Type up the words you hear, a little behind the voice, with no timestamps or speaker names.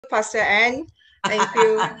Pastor Ann. Thank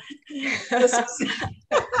you. So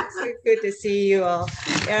good to see you all. All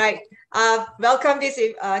right. Welcome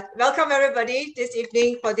everybody this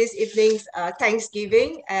evening for this evening's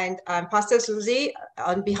Thanksgiving. And Pastor Susie,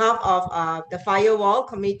 on behalf of the Firewall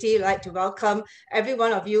committee, I'd like to welcome every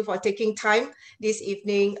one of you for taking time this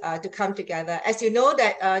evening to come together. As you know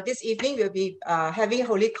that this evening we'll be having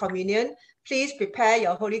Holy Communion. Please prepare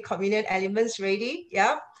your Holy Communion elements ready.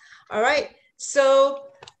 Yeah. All right. So,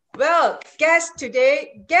 well,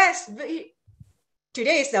 today is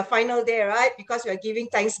the final day, right? Because we are giving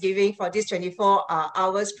Thanksgiving for this 24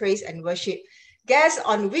 hours praise and worship. Guess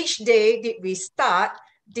on which day did we start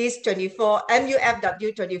this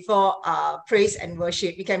MUFW 24 praise and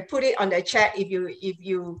worship? You can put it on the chat if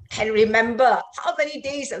you can remember how many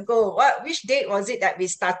days ago. Which date was it that we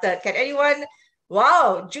started? Can anyone?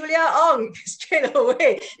 Wow, Julia Ong, straight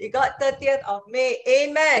away. You got 30th of May.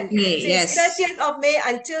 Amen. Since 30th of May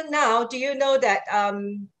until now, do you know that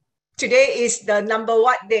today is the number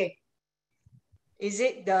what day? Is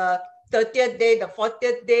it the 30th day, the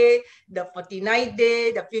 40th day, the 49th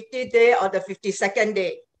day, the 50th day, or the 52nd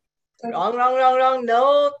day? Wrong.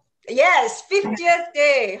 No. Yes, 50th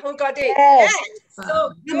day. Who got it? Yes.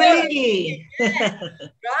 So good. Yes.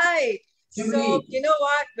 Right. So you know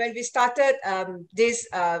what? When we started this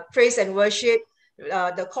praise and worship,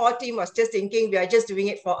 the core team was just thinking we are just doing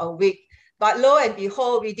it for a week. But lo and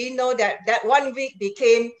behold, we didn't know that 1 week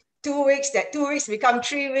became 2 weeks, that 2 weeks become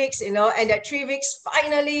 3 weeks, and that 3 weeks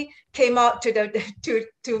finally came out to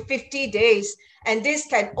 50 days. And this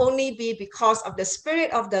can only be because of the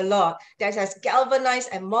Spirit of the Lord that has galvanized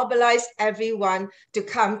and mobilized everyone to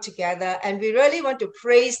come together. And we really want to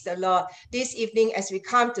praise the Lord this evening as we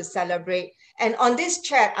come to celebrate. And on this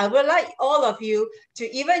chat, I would like all of you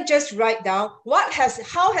to even just write down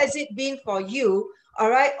how has it been for you, all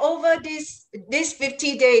right, over these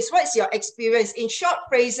 50 days. What's your experience? In short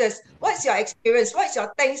phrases, what's your experience? What's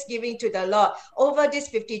your thanksgiving to the Lord over these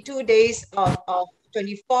 52 days of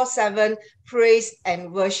 24/7 praise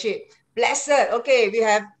and worship? Blessed. Okay, we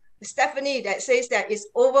have Stephanie that says that it's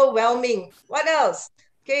overwhelming. What else?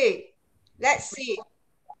 Okay, let's see.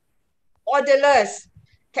 Orderless.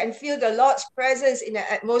 Can feel the Lord's presence in the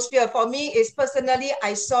atmosphere. For me, is personally,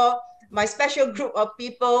 I saw my special group of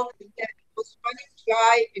people that was running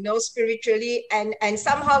dry, spiritually, and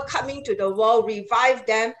somehow coming to the wall, revive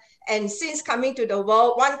them. And since coming to the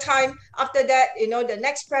world, one time after that, the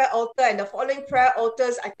next prayer altar and the following prayer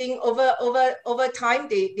altars, I think over time,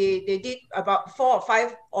 they did about 4 or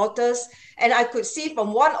 5 altars. And I could see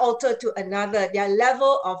from one altar to another, their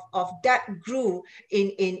level of depth grew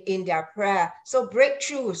in their prayer. So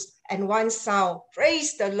breakthroughs and one sound.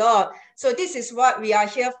 Praise the Lord. So this is what we are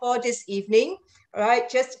here for this evening, right?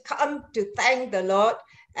 Just come to thank the Lord.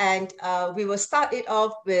 And we will start it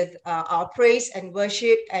off with our praise and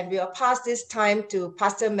worship, and we'll pass this time to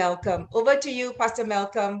Pastor Malcolm. Over to you, Pastor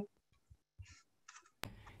Malcolm.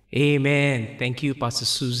 Amen. Thank you, Pastor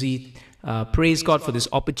Susie. Praise God for this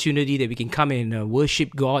opportunity that we can come and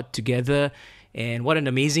worship God together. And what an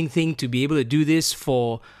amazing thing to be able to do this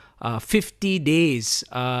for 50 days.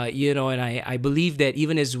 And I believe that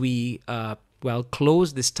even as we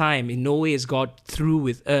close this time, in no way is God through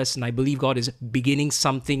with us, and I believe God is beginning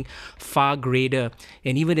something far greater.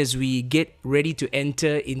 And even as we get ready to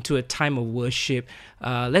enter into a time of worship,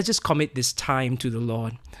 let's just commit this time to the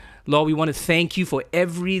Lord. Lord, we want to thank you for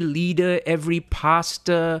every leader, every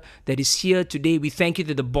pastor that is here today. We thank you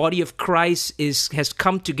that the body of Christ has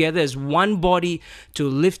come together as one body to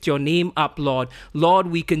lift your name up, Lord.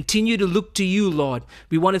 Lord, we continue to look to you, Lord.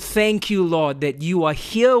 We want to thank you, Lord, that you are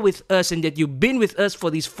here with us and that you've been with us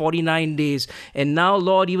for these 49 days. And now,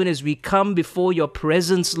 Lord, even as we come before your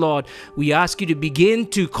presence, Lord, we ask you to begin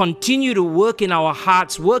to continue to work in our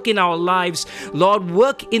hearts, work in our lives, Lord,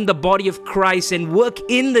 work in the body of Christ and work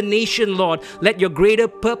in the nation, Lord. Let your greater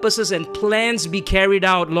purposes and plans be carried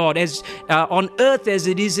out, Lord, as on earth as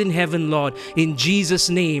it is in heaven, Lord. In Jesus'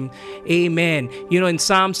 name, amen. In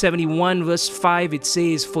Psalm 71 verse 5, it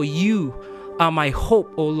says, "For you are my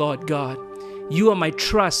hope, O Lord God. You are my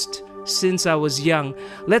trust since I was young."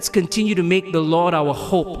 Let's continue to make the Lord our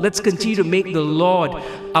hope. Let's continue to make the Lord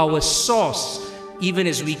our source, even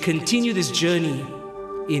as we continue this journey.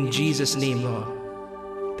 In Jesus' name, Lord.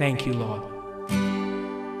 Thank you, Lord.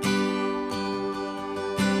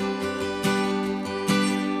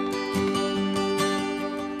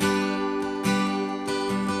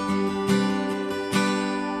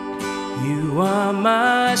 You are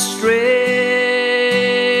my strength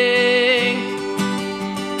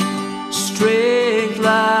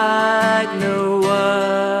like no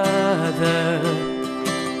other,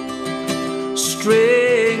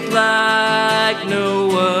 strength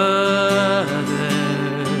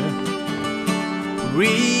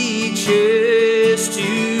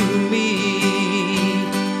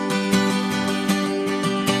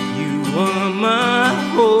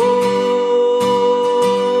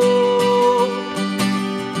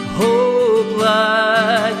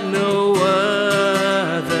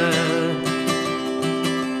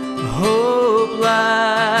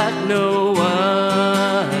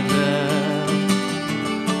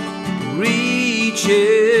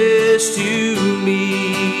reaches to me.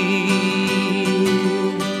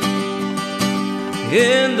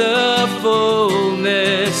 In the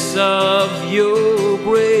fullness of your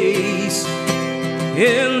grace,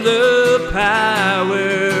 in the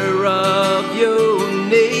power of your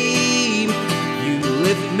name, you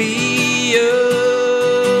lift me up,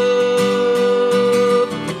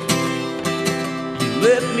 you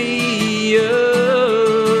lift me up.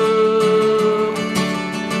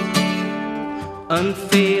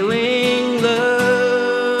 Unfailing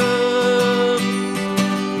love,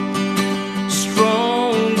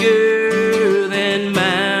 stronger than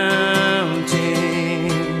mountains,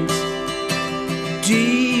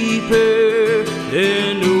 deeper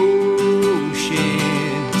than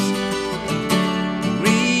oceans,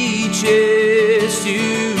 reaches to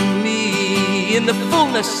me. In the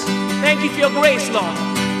fullness, thank you for your grace, Lord.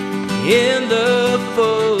 In the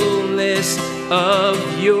fullness of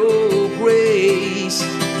your grace,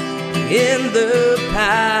 in the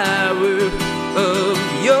power of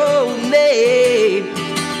your name,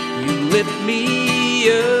 you lift me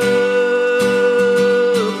up,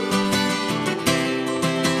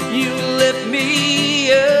 you lift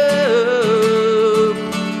me up.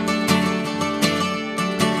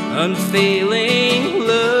 Unfailing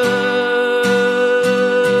love,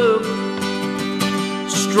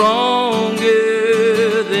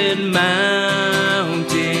 stronger than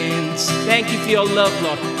mountains. Thank you for your love,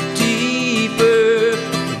 Lord. Deeper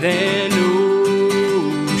than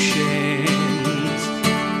oceans,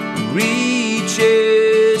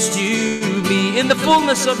 reaches to me. In the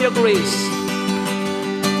fullness of your grace,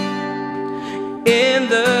 in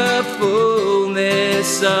the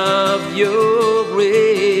fullness of your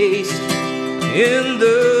grace, in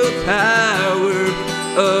the power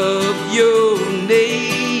of your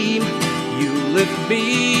name, you lift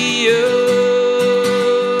me up,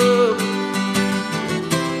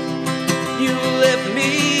 you lift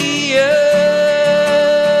me up.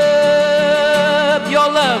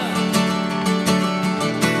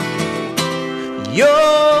 Your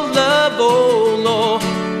love, oh Lord,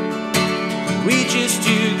 reaches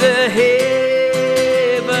to the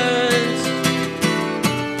heavens.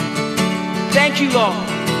 Thank you, Lord.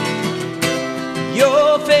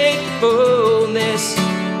 Your faithfulness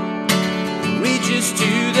reaches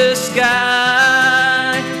to the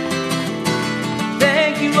sky.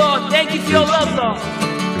 Thank you, Lord. Thank you for your love, Lord.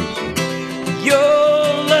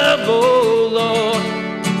 Your love, oh Lord,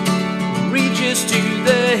 reaches to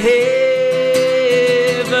the heavens.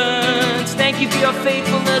 Thank you for your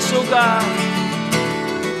faithfulness, oh God.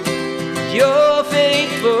 Your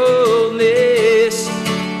faithfulness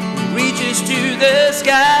reaches to the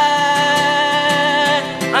sky.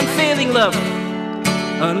 Unfailing love,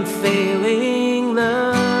 unfailing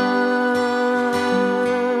love,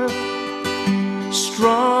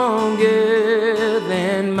 stronger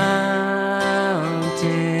than mountains,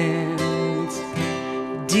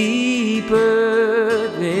 deeper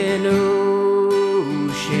than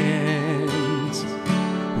oceans,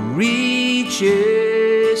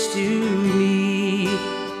 reaches to me.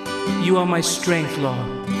 You are my strength, Lord.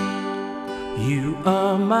 You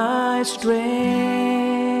are my strength,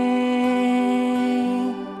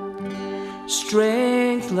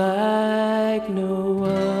 strength like no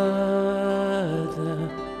other,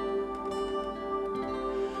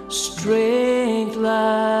 strength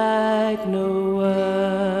like no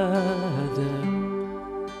other,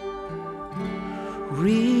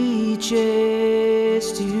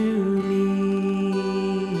 reaches to me.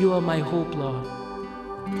 You are my hope, Lord.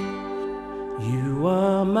 You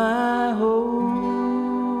are my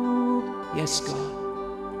hope, yes, God.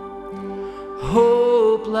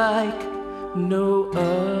 Hope like no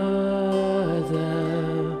other,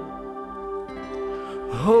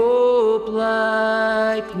 hope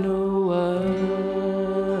like no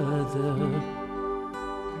other,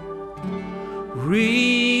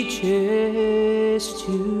 reaches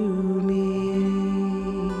to me.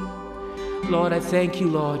 Lord, I thank you,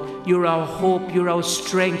 Lord. You're our hope, you're our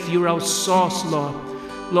strength, you're our source, Lord.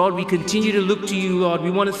 Lord, we continue to look to you, Lord.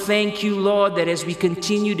 We want to thank you, Lord, that as we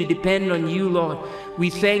continue to depend on you, Lord, we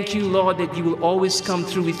thank you, Lord, that you will always come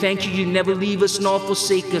through. We thank you, you never leave us nor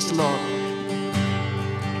forsake us, Lord.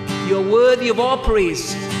 You're worthy of all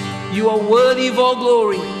praise. You are worthy of all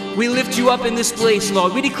glory. We lift you up in this place,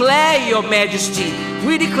 Lord. We declare your majesty.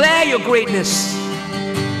 We declare your greatness.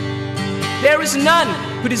 There is none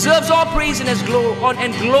who deserves all praise and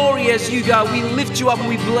glory as you, God. We lift you up and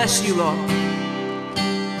we bless you, Lord.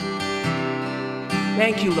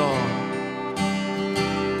 Thank you, Lord.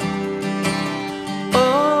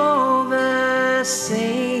 All the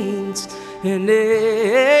saints and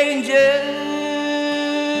angels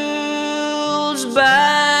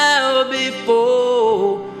bow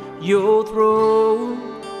before your throne.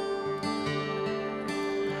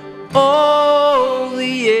 All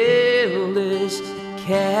the elders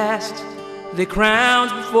cast their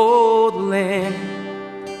crowns before the Lamb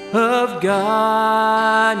of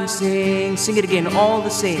God and sing. Sing it again, all the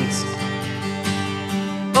saints.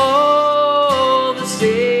 All the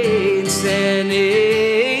saints and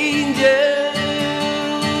angels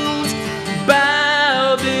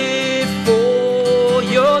bow before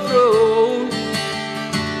your throne.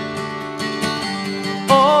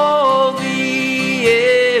 All the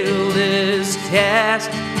elders cast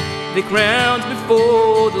their crowns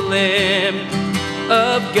before the Lamb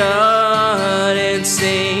of God and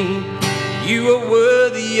sing, you are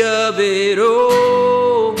worthy of it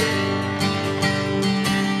all.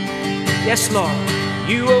 Yes, Lord,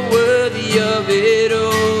 you are worthy of it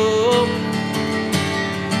all.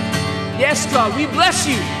 Yes, God, we bless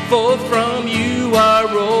you, for from you are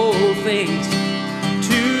all things,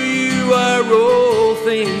 to you are all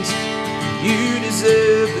things, you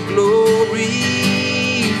deserve the glory.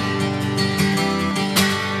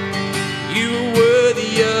 You are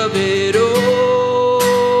worthy of it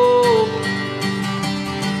all.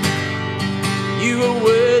 You are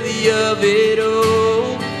worthy of it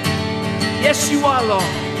all. Yes, you are, Lord.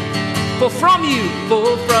 For from you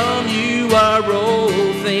are all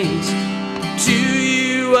things. To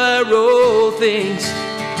you are all things.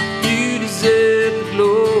 You deserve the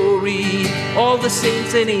glory. All the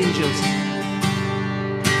saints and angels.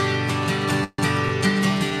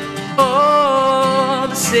 All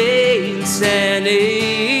the saints and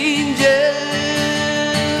angels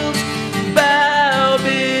bow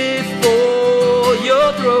before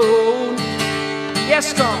your throne.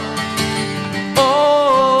 Yes, God.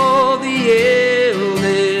 All the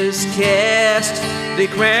elders cast their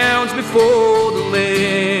crowns before the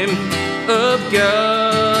Lamb of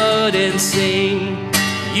God and sing,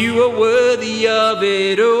 you are worthy of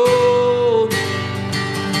it all.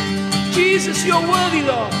 Jesus, you're worthy,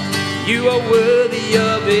 Lord. You are worthy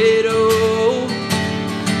of it all.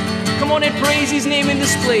 Come on and praise his name in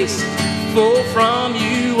this place. For from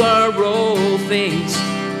you are all things,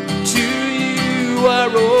 to you are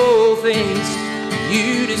all things,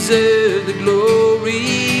 you deserve the glory.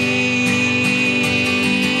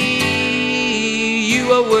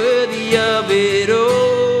 You are worthy of it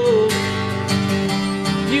all.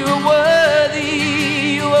 You are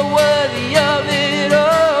worthy of it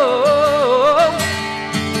all.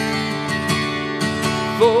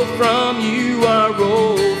 For from you are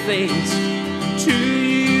all things, to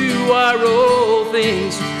you are all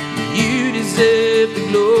things, you deserve the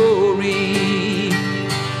glory.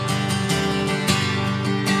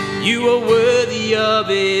 You are worthy of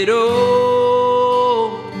it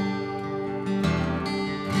all.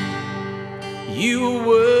 You are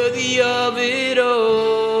worthy of it all.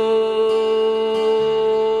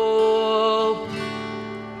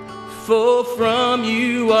 For from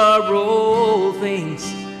you are all things,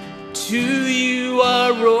 to you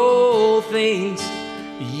are all things,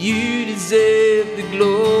 you deserve the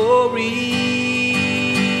glory.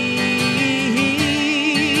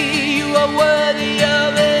 You are worthy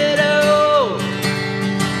of it all.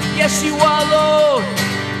 Yes, you are, Lord.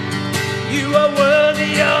 You are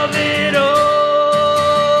worthy of it all.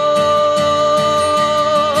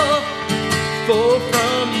 For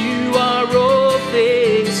from you are all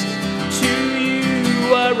things, to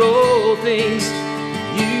you are all things,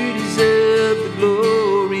 you deserve the glory.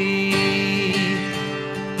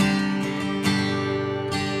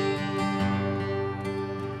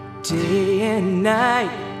 Day and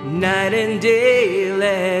night, night and day,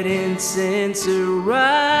 let incense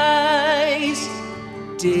arise.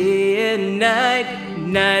 Day and night,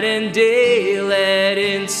 night and day, let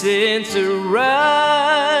incense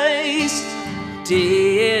arise.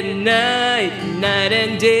 Day and night, night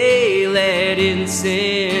and day, let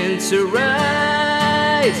incense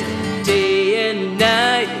arise. Day and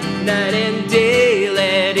night, night and day,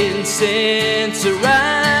 let incense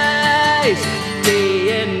arise.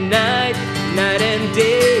 Day and night, night and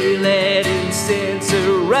day, let incense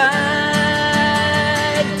arise.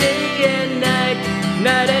 Day and night,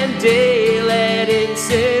 night and day, let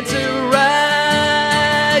incense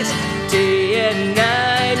arise. Day and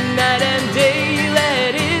night, night and day,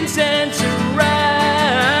 let incense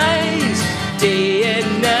arise. Day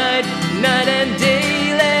and night, night and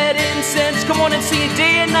day, let incense. Come on and sing it,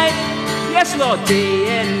 day and night. Yes, Lord. Day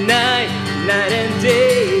and night, night and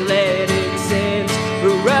day, let incense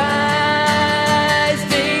arise.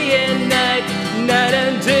 Day and night, night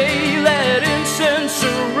and day, let incense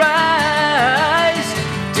arise.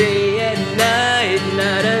 Day and night,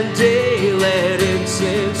 night and day, let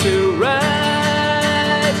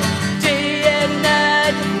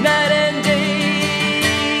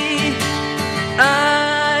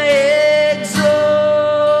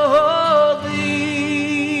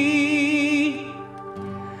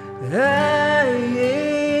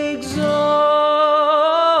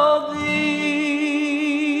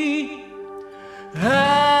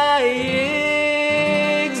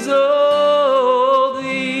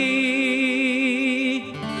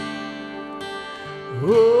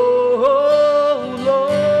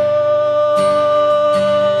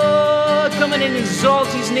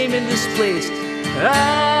exalt His name in this place.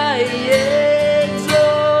 I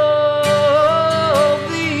exalt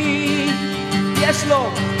Thee. Yes,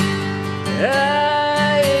 Lord.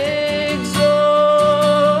 I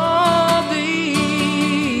exalt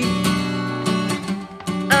Thee.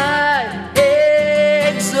 I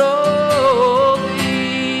exalt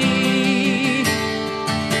Thee.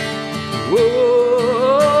 Oh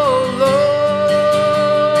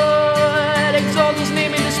Lord, exalt His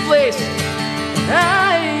name in this place.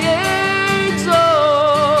 I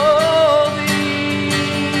exalt Thee.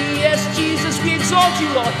 Yes, Jesus, we exalt You,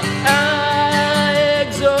 Lord. I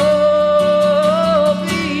exalt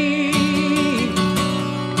Thee.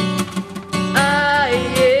 I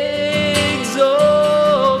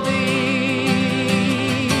exalt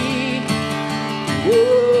Thee. Oh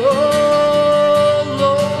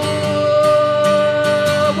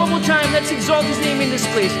Lord. One more time, let's exalt His name in this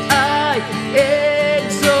place. I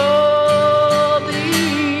exalt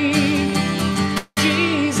Thee.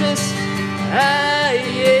 Jesus, I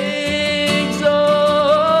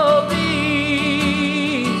exalt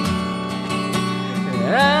Thee.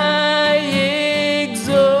 I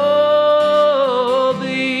exalt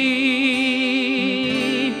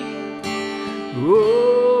Thee. Oh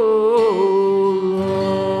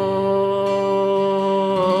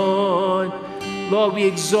Lord. Lord, we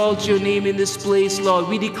exalt Your name in this place, Lord.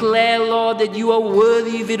 We declare, Lord, that You are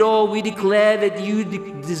worthy of it all. We declare that You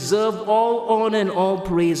deserve all honor and all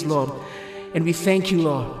praise, Lord. And we thank You,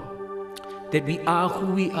 Lord, that we are who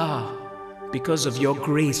we are because of Your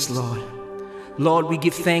grace, Lord. Lord, we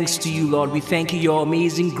give thanks to You, Lord. We thank You. Your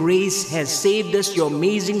amazing grace has saved us. Your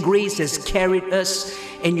amazing grace has carried us.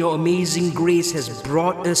 And Your amazing grace has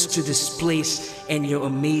brought us to this place. And Your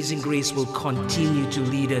amazing grace will continue to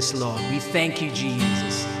lead us, Lord. We thank You,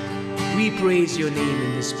 Jesus. We praise Your name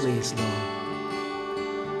in this place, Lord.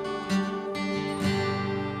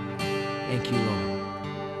 Thank You, Lord.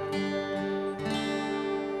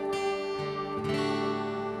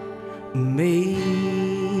 Amazing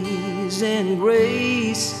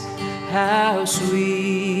grace, how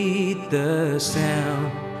sweet the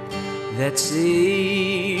sound that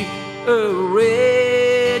saved a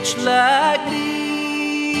wretch like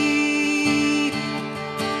me.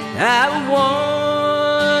 I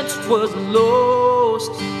once was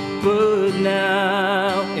lost, but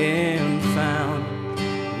now am found.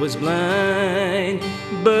 Was blind,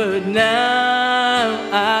 but now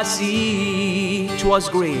I see. 'Twas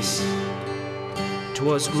grace.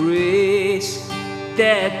 'Twas grace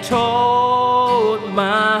that taught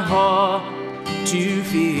my heart to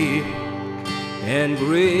fear, and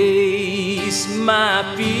grace my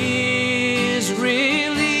fears relieved.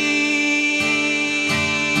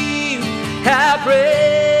 How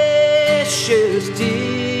precious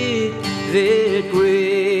did that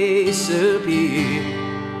grace appear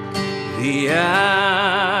the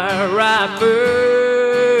hour I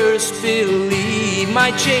first believed. My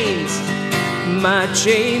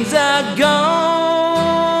chains are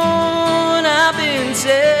gone, I've been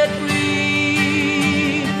set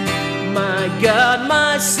free. My God,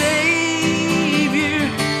 my Savior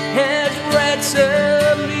has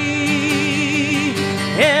ransomed me.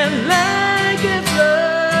 And like a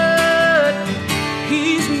flood,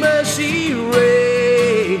 His mercy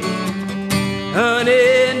reigns,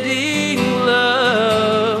 unending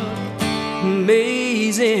love,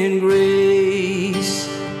 amazing grace.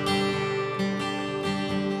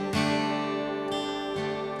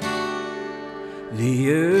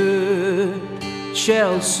 The earth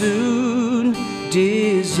shall soon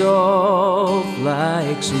dissolve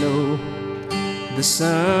like snow. The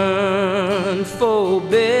sun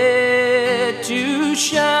forbid to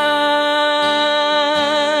shine,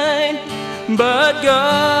 but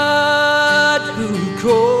God who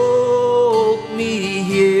called me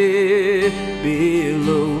here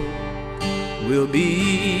below will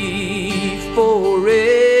be forever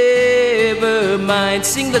mine.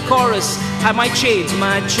 Sing the chorus. My chains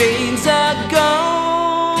are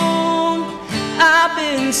gone, I've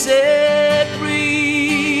been set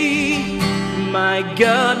free. My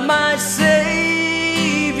God, my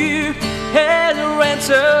Savior has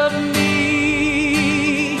ransomed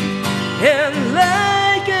me. And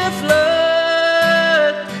like a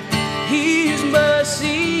flood, His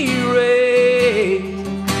mercy reigns,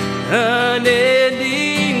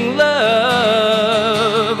 unending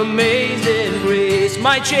love, amazing grace.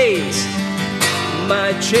 My chains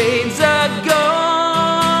are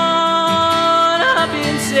gone, I've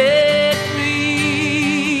been set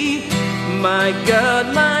free. My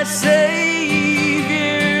God, my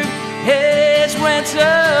Savior has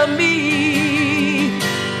ransomed me.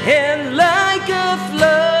 And like a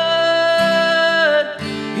flood,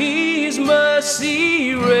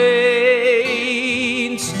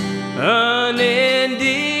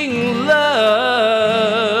 unending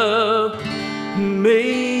love,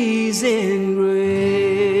 amazing grace.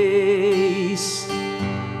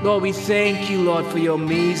 Lord, we thank you, Lord, for your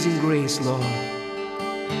amazing grace, Lord.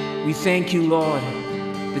 We thank you, Lord,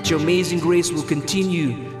 that your amazing grace will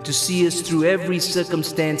continue to see us through every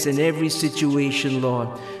circumstance and every situation, Lord.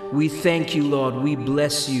 We thank you, Lord. We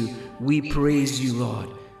bless you. We praise you, Lord.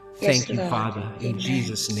 Thank you, Father, in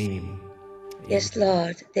Jesus' name. Yes,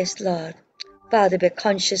 Lord. Yes, Lord. Father, we're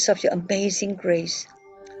conscious of your amazing grace.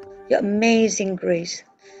 Your amazing grace.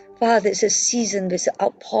 Father, it's a season with the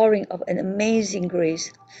outpouring of an amazing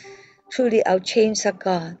grace. Truly, our chains are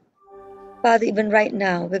gone. Father, even right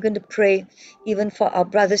now, we're going to pray even for our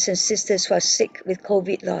brothers and sisters who are sick with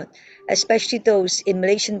COVID, Lord, especially those in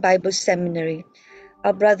Malaysian Bible Seminary.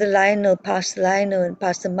 Our brother Lionel, Pastor Lionel, and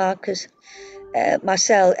Pastor Marcus,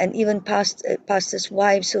 Marcel, and even pastors'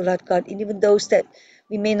 wives, oh Lord God, and even those that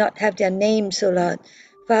we may not have their names, oh Lord.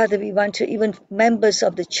 Father, we want to, even members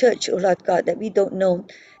of the church, oh Lord God, that we don't know.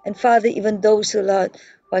 And Father, even those, oh Lord,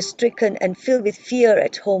 who are stricken and filled with fear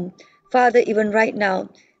at home. Father, even right now,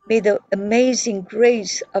 may the amazing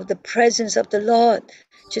grace of the presence of the Lord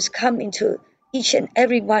just come into each and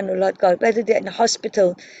every one, oh Lord God, whether they're in the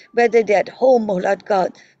hospital, whether they're at home, oh Lord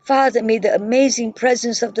God. Father, may the amazing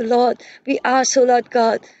presence of the Lord, we ask, oh Lord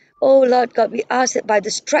God, oh Lord God, we ask that by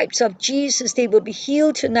the stripes of Jesus, they will be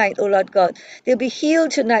healed tonight, oh Lord God. They'll be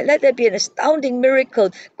healed tonight. Let there be an astounding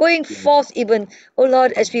miracle going forth even, oh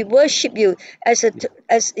Lord, as we worship you, as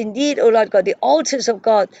indeed, oh Lord God, the altars of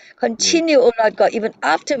God continue, oh Lord God, even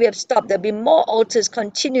after we have stopped, there'll be more altars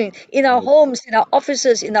continuing in our homes, in our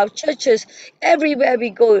offices, in our churches, everywhere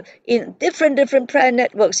we go, in different prayer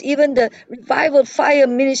networks, even the Revival Fire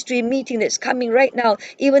Ministry meeting that's coming right now,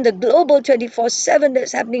 even the Global 24/7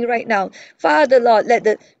 that's happening right now. Father, Lord,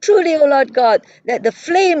 truly, oh Lord God, let the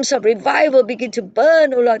flames of revival begin to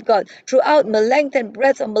burn, oh Lord God, throughout the length and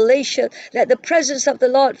breadth of Malaysia. Let the presence of the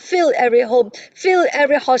Lord fill every home, fill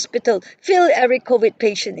every hospital, fill every COVID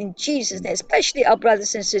patient in Jesus' name, especially our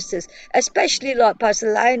brothers and sisters, especially, Lord,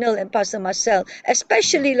 Pastor Lionel and Pastor Marcel,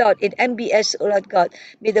 especially, Lord, in MBS, oh Lord God.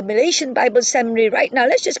 May the Malaysian Bible Seminary right now,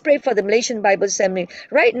 let's just pray for the Malaysian Bible Seminary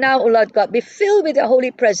right now, oh Lord God, be filled with the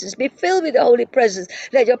Holy Presence, be filled with the Holy Presence.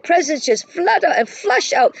 Let your presence just flood out and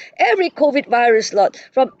flush out every COVID virus, Lord,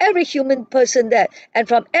 from every human person there and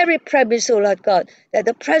from every premise, oh Lord God, that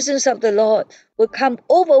the presence of the Lord will come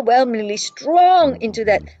overwhelmingly strong into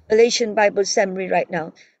that Malaysian Bible Seminary right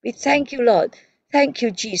now. We thank you, Lord. Thank you,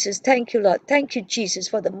 Jesus. Thank you, Lord. Thank you, Jesus,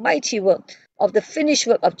 for the mighty work of the finished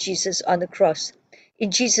work of Jesus on the cross. In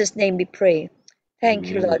Jesus' name we pray. Thank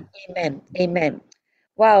you, Lord. Amen. Amen.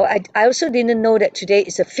 Wow, I also didn't know that today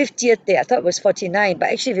is the 50th day. I thought it was 49. But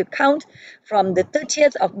actually, if you count from the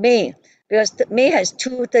 30th of May, because May has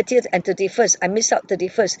 30th and 31st. I missed out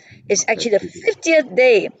 31st. It's actually the 50th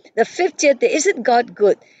day. The 50th day. Isn't God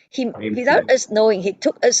good? He, without us knowing, He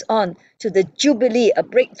took us on to the Jubilee, a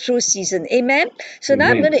breakthrough season. Amen? So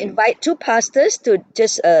now I'm going to invite two pastors to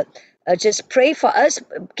just pray for us,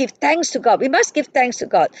 give thanks to God. We must give thanks to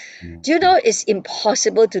God. Do you know it's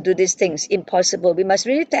impossible to do these things? Impossible. We must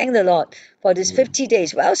really thank the Lord for these 50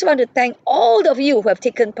 days. We also want to thank all of you who have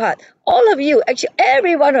taken part. All of you, actually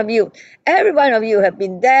every one of you have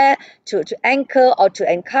been there to anchor or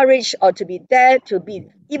to encourage or to be there, to be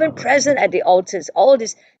even present at the altars. All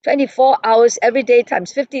these 24 hours every day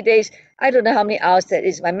times 50 days. I don't know how many hours that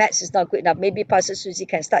is. My maths is not good enough. Maybe Pastor Susie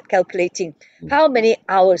can start calculating how many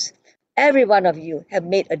hours. Every one of you have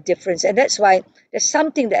made a difference. And that's why there's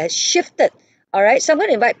something that has shifted. All right. So I'm going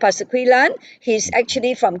to invite Pastor 𝐏𝐫𝐚𝐲𝐞𝐫 He's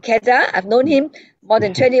actually from 𝐏𝐫𝐚𝐲𝐞𝐫. I've known him more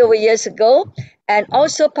than 20 over years ago. And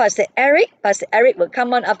also Pastor Eric. Pastor Eric will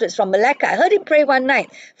come on afterwards from Malacca. I heard him pray one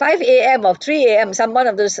night, 5 a.m. or 3 a.m., one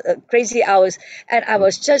of those crazy hours. And I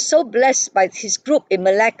was just so blessed by his group in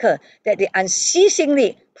Malacca that they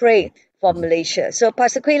unceasingly pray for Malaysia. So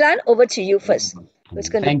Pastor 𝐏𝐫𝐚𝐲𝐞𝐫, over to you first. Who's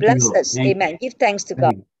going to bless us? Amen. Give thanks to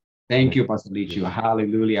God. Thank you, Pastor Lichu.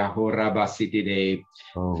 Hallelujah.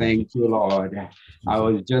 Thank you, Lord. I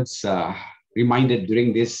was just reminded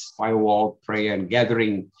during this firewall prayer and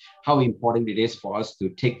gathering how important it is for us to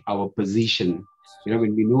take our position. You know,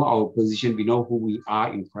 when we know our position, we know who we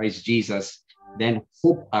are in Christ Jesus, then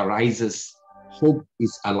hope arises. Hope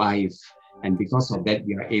is alive. And because of that,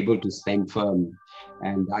 we are able to stand firm.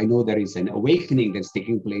 And I know there is an awakening that's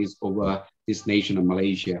taking place over this nation of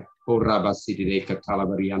Malaysia.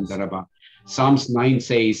 Psalms 9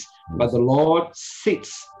 says, but the Lord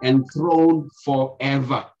sits enthroned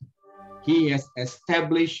forever. He has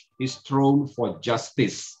established his throne for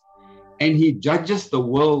justice, and he judges the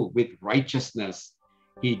world with righteousness.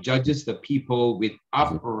 He judges the people with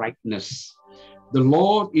uprightness. The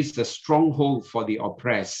Lord is a stronghold for the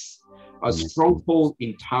oppressed, a stronghold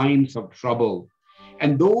in times of trouble.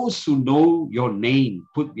 And those who know your name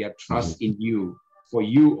put their trust in you. For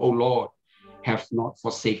you, O Lord, have not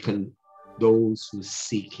forsaken those who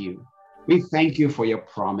seek you. We thank you for your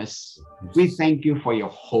promise. We thank you for your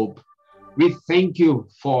hope. We thank you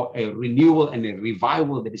for a renewal and a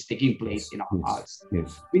revival that is taking place in our hearts.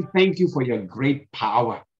 We thank you for your great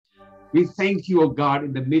power. We thank you, O God,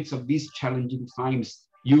 in the midst of these challenging times.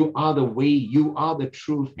 You are the way, you are the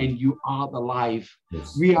truth, and you are the life.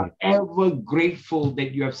 We are ever grateful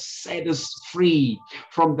that you have set us free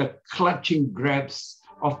from the clutching grasp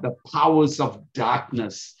of the powers of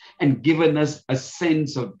darkness and given us a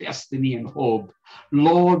sense of destiny and hope.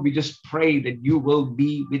 Lord, we just pray that you will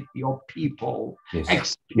be with your people,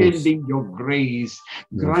 extending your grace,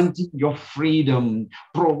 granting your freedom,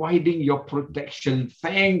 providing your protection.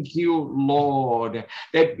 Thank you, Lord,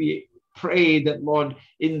 that we pray that, Lord,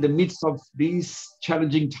 in the midst of these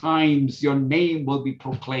challenging times, your name will be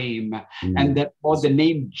proclaimed, and that, Lord, the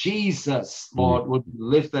name Jesus, Lord, will be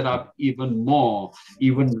lifted up even more,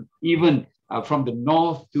 even from the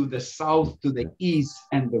north to the south to the east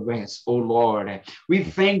and the west, oh Lord. We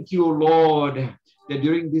thank you, Lord, that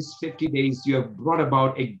during these 50 days you have brought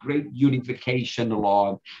about a great unification,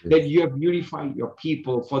 Lord, that you have unified your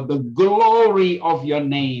people for the glory of your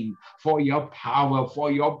name, for your power,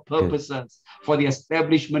 for your purposes, for the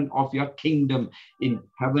establishment of your kingdom in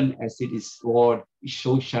heaven as it is, Lord,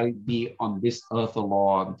 so shall it be on this earth,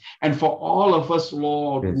 Lord. And for all of us,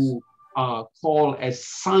 Lord, who are called as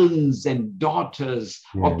sons and daughters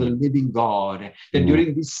of the living God, that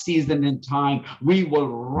during this season and time, we will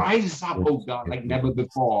rise up, oh God, like never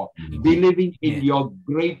before, believing in your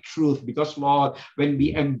great truth, because, Lord, when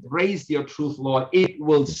we embrace your truth, Lord, it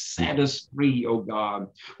will set us free, oh God.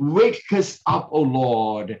 Wake us up, oh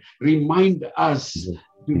Lord. Remind us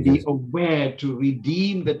to be aware, to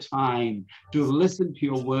redeem the time, to listen to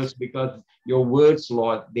your words, because your words,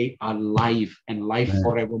 Lord, they are life and life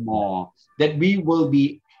forevermore. That we will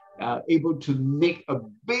be able to make a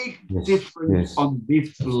big difference on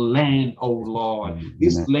this land, oh Lord.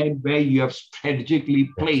 This land where you have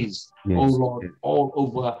strategically placed, oh Lord, all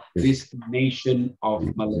over this nation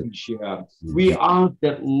of Malaysia. We ask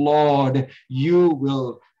that, Lord, you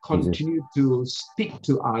will continue to speak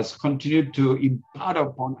to us, continue to impart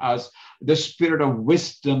upon us the spirit of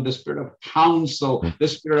wisdom, the spirit of counsel, the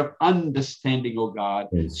spirit of understanding, oh God,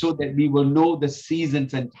 so that we will know the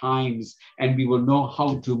seasons and times, and we will know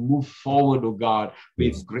how to move forward, oh God,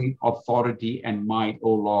 with great authority and might,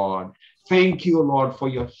 oh Lord. Thank you, Lord, for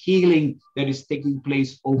your healing that is taking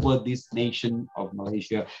place over this nation of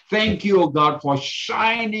Malaysia. Thank you, oh God, for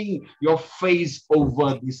shining your face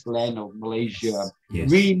over this land of Malaysia.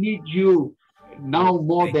 We need you now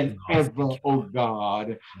more than ever, oh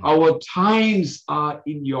God. Our times are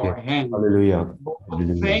in your hands. Hallelujah.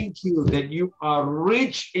 Thank you that you are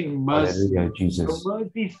rich in mercy. Hallelujah, Jesus. Your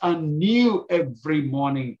mercies are new every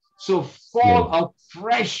morning. So fall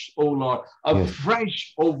afresh, oh Lord,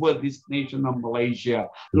 afresh over this nation of Malaysia.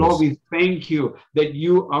 Lord, we thank you that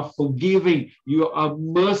you are forgiving, you are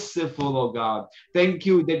merciful, oh God. Thank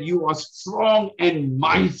you that you are strong and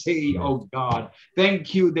mighty, oh God.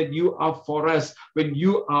 Thank you that you are for us. When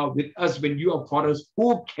you are with us, when you are for us,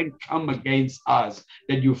 who can come against us?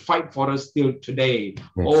 That you fight for us still today.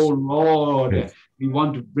 Oh Lord, we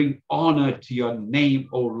want to bring honor to your name,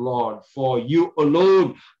 oh Lord, for you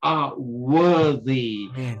alone are worthy.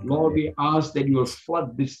 Lord, we ask that you will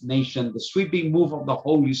flood this nation. The sweeping move of the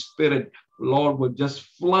Holy Spirit, Lord, will just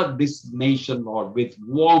flood this nation, Lord, with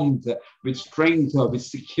warmth, with strength, with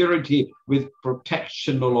security, with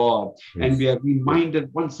protection, oh Lord. And we are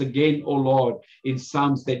reminded once again, oh Lord, in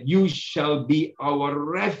Psalms that you shall be our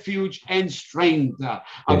refuge and strength, a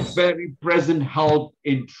very present help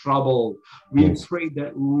in trouble. We pray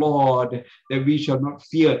that, Lord, that we shall not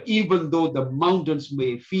fear, even though the mountains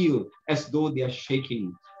may feel as though they are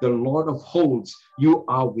shaking. The Lord of hosts, you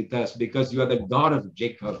are with us because you are the God of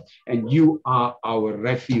Jacob and you are our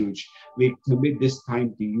refuge. We commit this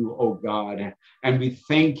time to you, oh God, and we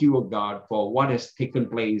thank you, oh God, for what has taken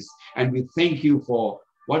place. And we thank you for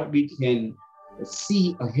what we can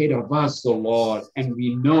see ahead of us, oh Lord. And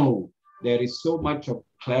we know there is so much of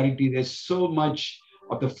clarity, there's so much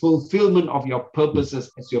of the fulfillment of your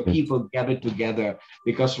purposes as your people gather together.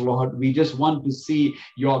 Because, Lord, we just want to see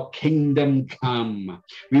your kingdom come.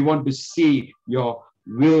 We want to see your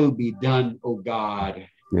will be done, oh God.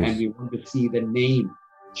 And we want to see the name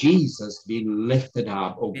Jesus being lifted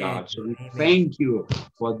up, oh God. So we thank you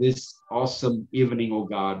for this awesome evening, oh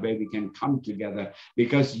God, where we can come together,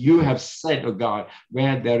 because you have said, oh God,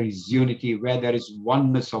 where there is unity, where there is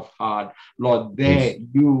oneness of heart, Lord, there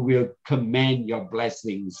you will command your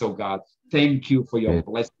blessings, oh God. Thank you for your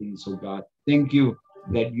blessings, oh God. Thank you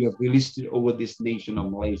that you have released it over this nation of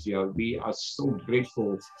Malaysia. We are so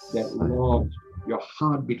grateful that, Lord, your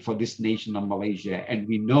heartbeat for this nation of Malaysia, and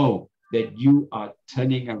we know that you are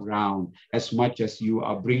turning around as much as you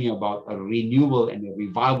are bringing about a renewal and a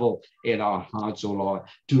revival in our hearts, oh Lord,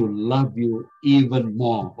 to love you even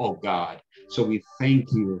more, oh God. So we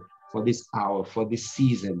thank you for this hour, for this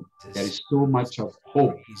season. There is so much of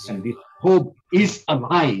hope, and this hope is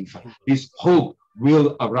alive. This hope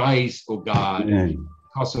will arise, oh God. Amen.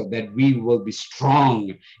 Because of that, we will be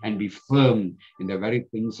strong and be firm in the very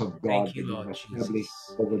things of God that you have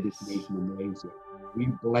established over this nation of Malaysia. We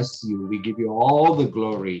bless you. We give you all the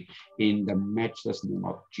glory in the matchless name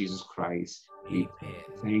of Jesus Christ. We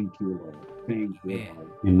thank you, Lord. Thank you,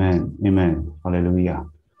 Lord. Amen. Amen. Hallelujah.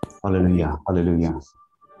 Hallelujah. Hallelujah.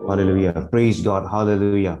 Hallelujah. Praise God.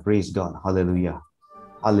 Hallelujah. Praise God. Hallelujah.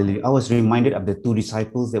 Hallelujah. I was reminded of the two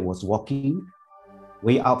disciples that was walking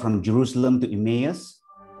way out from Jerusalem to Emmaus,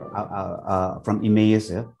 from Emmaus,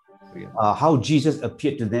 how Jesus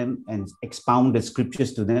appeared to them and expounded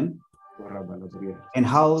scriptures to them, and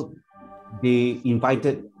how they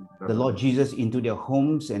invited the Lord Jesus into their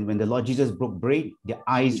homes, and when the Lord Jesus broke bread, their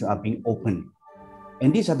eyes are being opened.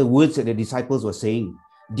 And these are the words that the disciples were saying.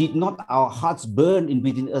 Did not our hearts burn in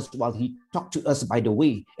within us while he talked to us by the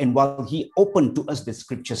way, and while he opened to us the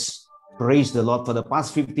scriptures? Praise the Lord. For the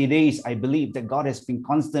past 50 days, I believe that God has been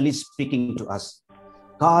constantly speaking to us.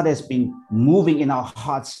 God has been moving in our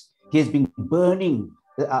hearts. He has been burning.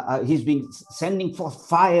 He's been sending forth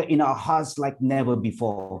fire in our hearts like never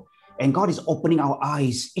before. And God is opening our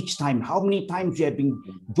eyes each time. How many times we have been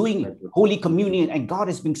doing Holy Communion and God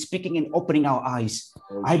has been speaking and opening our eyes.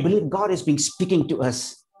 I believe God has been speaking to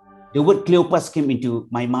us. The word Cleopas came into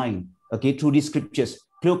my mind, okay, through these scriptures.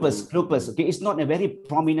 Cleopas, okay, it's not a very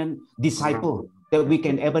prominent disciple that we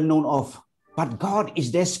can ever know of. But God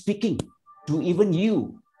is there speaking to even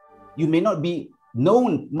you. You may not be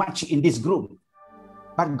known much in this group,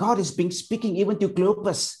 but God is being speaking even to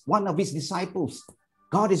Cleopas, one of his disciples.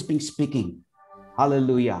 God is being speaking.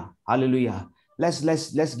 Hallelujah. Hallelujah.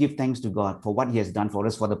 Let's give thanks to God for what he has done for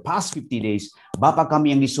us for the past 50 days. Bapa kami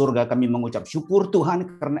yang di surga, kami mengucap syukur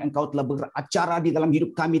Tuhan karena Engkau telah beracara di dalam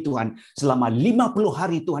hidup kami Tuhan. Selama 50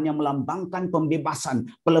 hari Tuhan yang melambangkan pembebasan,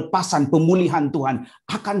 pelepasan, pemulihan Tuhan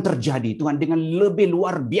akan terjadi Tuhan dengan lebih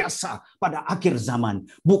luar biasa pada akhir zaman.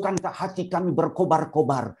 Bukankah hati kami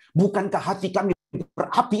berkobar-kobar? Bukankah hati kami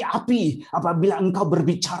berapi-api apabila Engkau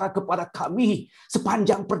berbicara kepada kami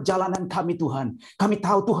sepanjang perjalanan kami Tuhan. Kami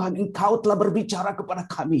tahu Tuhan Engkau telah berbicara kepada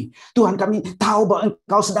kami. Tuhan kami tahu bahwa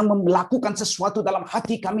Engkau sedang melakukan sesuatu dalam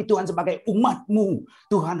hati kami Tuhan sebagai umat-Mu.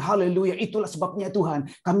 Tuhan haleluya, itulah sebabnya Tuhan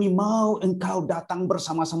kami mau Engkau datang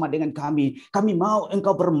bersama-sama dengan kami. Kami mau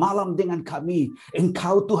Engkau bermalam dengan kami.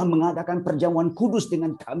 Engkau Tuhan mengadakan perjamuan kudus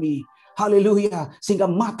dengan kami. Haleluya, sehingga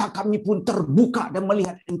mata kami pun terbuka dan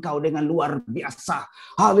melihat Engkau dengan luar biasa.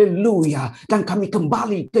 Haleluya, dan kami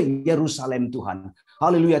kembali ke Yerusalem Tuhan.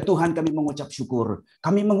 Haleluya, Tuhan kami mengucap syukur.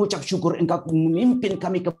 Kami mengucap syukur Engkau memimpin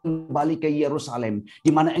kami kembali ke Yerusalem,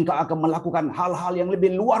 di mana Engkau akan melakukan hal-hal yang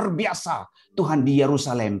lebih luar biasa Tuhan di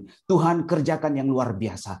Yerusalem. Tuhan kerjakan yang luar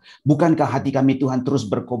biasa. Bukankah hati kami Tuhan terus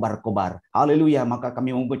berkobar-kobar? Haleluya, maka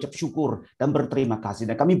kami mengucap syukur dan berterima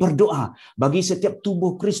kasih. Dan kami berdoa bagi setiap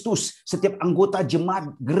tubuh Kristus, setiap anggota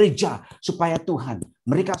jemaat gereja, supaya Tuhan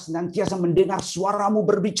mereka senantiasa mendengar suara-Mu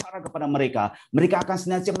berbicara kepada mereka. Mereka akan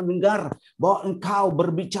senantiasa mendengar bahwa Engkau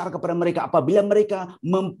berbicara kepada mereka apabila mereka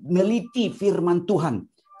meneliti firman Tuhan.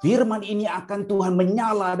 Firman ini akan Tuhan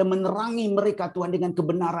menyala dan menerangi mereka Tuhan dengan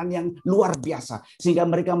kebenaran yang luar biasa. Sehingga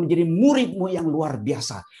mereka menjadi murid-Mu yang luar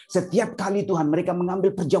biasa. Setiap kali Tuhan mereka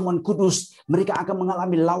mengambil perjamuan kudus, mereka akan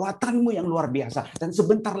mengalami lawatan-Mu yang luar biasa. Dan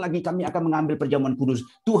sebentar lagi kami akan mengambil perjamuan kudus.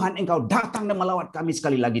 Tuhan Engkau datang dan melawat kami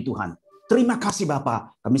sekali lagi Tuhan. Terima kasih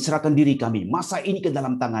Bapa, kami serahkan diri kami masa ini ke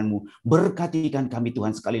dalam tangan-Mu. Berkatikan kami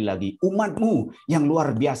Tuhan sekali lagi. Umat-Mu yang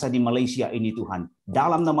luar biasa di Malaysia ini Tuhan.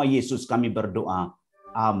 Dalam nama Yesus kami berdoa.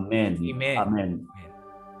 Amen. Amen. Amen.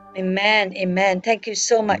 Amen. Amen. Thank you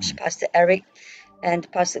so much, Pastor Eric and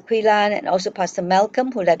Pastor Quilan, and also Pastor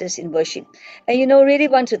Malcolm, who led us in worship. And really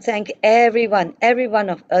want to thank every one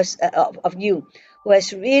of us, of you, who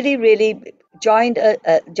has really joined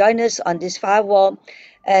us on this Firewall.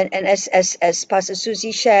 And as Pastor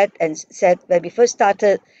Susie shared and said when we first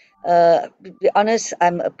started, to be honest,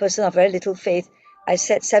 I'm a person of very little faith. I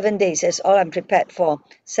said 7 days. That's all I'm prepared for.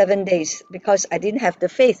 7 days, because I didn't have the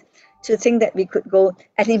faith to think that we could go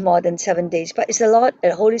any more than 7 days. But it's the Lord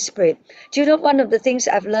and Holy Spirit. Do you know, one of the things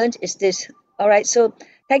I've learned is this? All right. So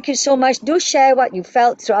thank you so much. Do share what you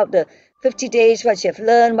felt throughout the 50 days, what you have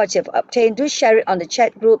learned, what you have obtained. Do share it on the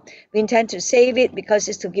chat group. We intend to save it because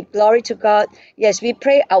it's to give glory to God. Yes, we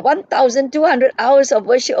pray 1,200 hours of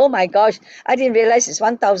worship. Oh my gosh, I didn't realize it's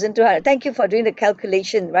 1,200. Thank you for doing the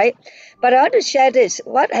calculation, right? But I want to share this.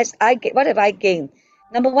 What have I gained?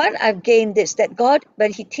 Number one, I've gained this, that God,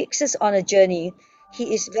 when He takes us on a journey,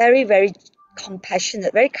 He is very, very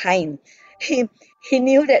compassionate, very kind. He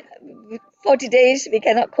knew that 40 days we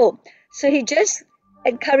cannot cope. So He just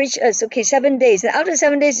encouraged us, okay, 7 days. And after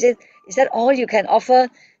 7 days, He said, is that all you can offer?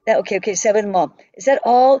 Then, okay, 7 more. Is that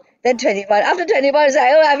all? Then 21. After 21, it's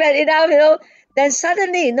like, oh, I've had enough. Then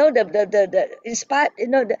suddenly, the inspired,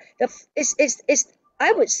 it's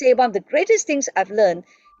I would say one of the greatest things I've learned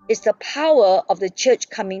is the power of the church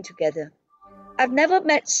coming together. I've never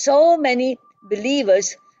met so many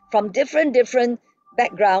believers from different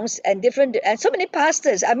backgrounds and so many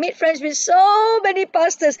pastors. I made friends with so many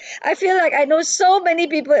pastors. I feel like I know so many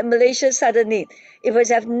people in Malaysia suddenly. It would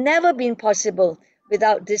have never been possible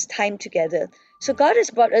without this time together. So God has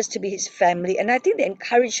brought us to be His family. And I think the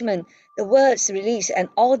encouragement, the words released and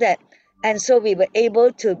all that. And so we were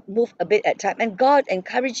able to move a bit at a time. And God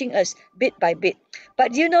encouraging us bit by bit.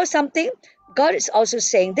 But you know something? God is also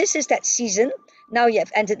saying, this is that season. Now you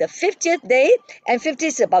have entered the 50th day, and 50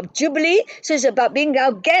 is about Jubilee. So it's about being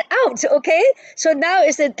now get out, okay? So now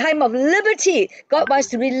is the time of liberty. God wants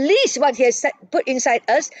to release what He has put inside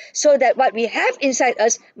us, so that what we have inside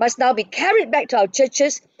us must now be carried back to our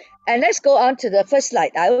churches. And let's go on to the first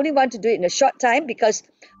slide. I only want to do it in a short time because,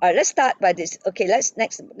 all right, let's start by this. Okay, let's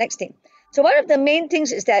next thing. So one of the main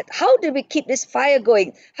things is that how do we keep this fire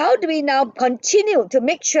going? How do we now continue to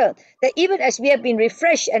make sure that even as we have been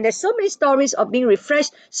refreshed, and there's so many stories of being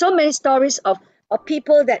refreshed, so many stories of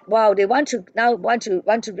people that, wow, they want to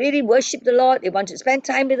really worship the Lord, they want to spend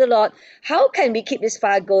time with the Lord. How can we keep this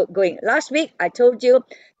fire going? Last week, I told you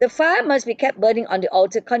the fire must be kept burning on the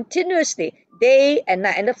altar continuously, day and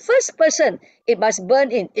night. And the first person it must burn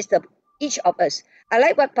in is each of us. I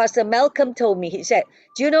like what Pastor Malcolm told me. He said,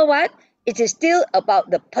 do you know what? It is still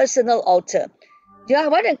about the personal altar. I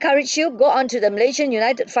want to encourage you, go on to the Malaysian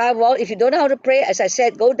United Firewall. If you don't know how to pray, as I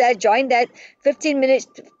said, go there, join that, 15 minutes,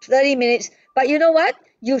 30 minutes. But you know what?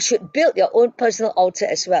 You should build your own personal altar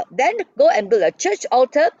as well. Then go and build a church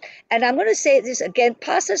altar. And I'm going to say this again,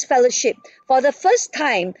 Pastors Fellowship. For the first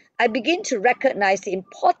time, I begin to recognize the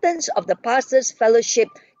importance of the Pastors Fellowship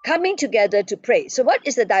coming together to pray. So what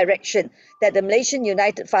is the direction that the Malaysian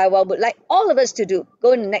United Firewall would like all of us to do?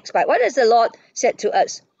 Go in the next part. What has the Lord said to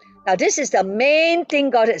us? Now, this is the main thing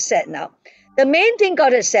God has said now. The main thing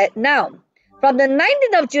God has said now, from the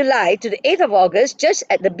 19th of July to the 8th of August, just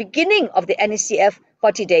at the beginning of the NECF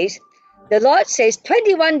 40 days, the Lord says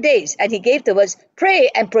 21 days, and He gave the words, pray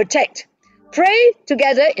and protect. Pray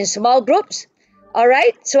together in small groups. All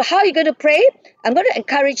right, so how are you going to pray? I'm going to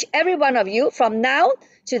encourage every one of you from now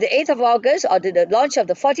to the 8th of August, or to the launch of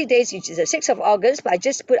the 40 days, which is the 6th of August, but I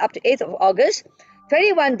just put up to 8th of August,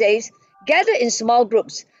 21 days, gather in small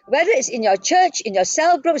groups, whether it's in your church, in your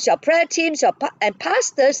cell groups, your prayer teams, and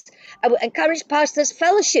pastors. I would encourage pastors'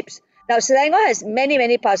 fellowships. Now, Selangor has many,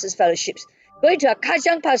 many pastors' fellowships. Going to a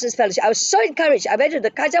𝐏𝐫𝐚𝐲𝐞𝐫 Pastors Fellowship. I was so encouraged. I went to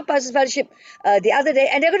the 𝐏𝐫𝐚𝐲𝐞𝐫 Pastors Fellowship the other day,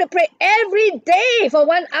 and they're going to pray every day for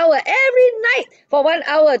 1 hour, every night for 1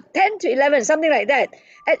 hour, 10 to 11, something like that.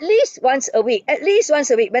 At least once a week, at least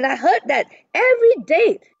once a week. When I heard that every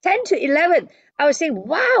day, 10 to 11, I was saying,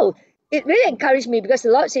 wow, it really encouraged me, because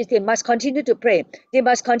the Lord says they must continue to pray. They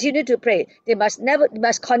must continue to pray. They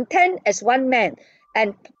must contend as one man.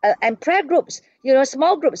 And prayer groups,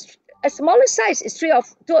 small groups. A smaller size is two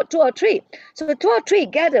or three. So the 2 or 3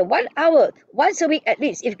 gather 1 hour, once a week at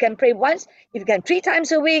least. If you can pray once, if you can 3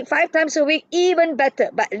 times a week, 5 times a week, even better.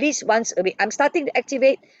 But at least once a week. I'm starting to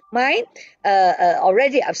activate mine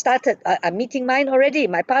already. I'm meeting mine already.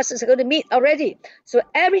 My pastors are going to meet already. So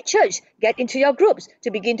every church, get into your groups to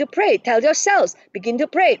begin to pray. Tell yourselves, begin to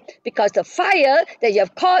pray. Because the fire that you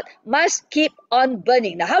have caught must keep on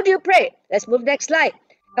burning. Now, how do you pray? Let's move next slide.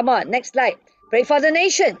 Come on, next slide. Pray for the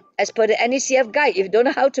nation, as per the NECF guide. If you don't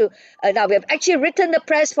know how to, now we have actually written the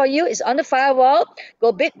prayers for you. It's on the firewall.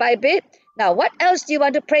 Go bit by bit. Now, what else do you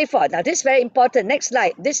want to pray for? Now, this is very important. Next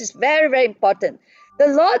slide. This is very, very important. The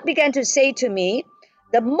Lord began to say to me,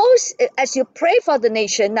 as you pray for the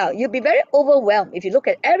nation, now you'll be very overwhelmed. If you look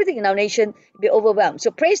at everything in our nation, you'll be overwhelmed.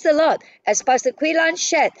 So praise the Lord. As Pastor 𝐏𝐫𝐚𝐲𝐞𝐫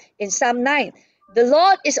shared in Psalm 9, The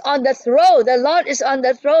Lord is on the throne. The Lord is on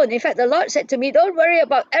the throne. In fact, the Lord said to me, don't worry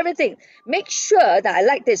about everything. Make sure that I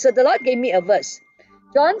like this. So the Lord gave me a verse.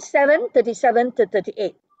 John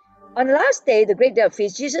 7:37-38. On the last day, the great day of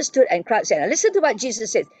feast, Jesus stood and cried, saying, listen to what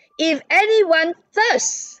Jesus said. If anyone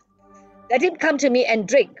thirsts, let him come to me and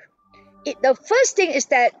drink. The first thing is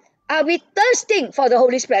that, are we thirsting for the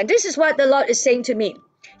Holy Spirit? And this is what the Lord is saying to me.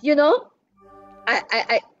 You know,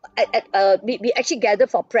 we actually gather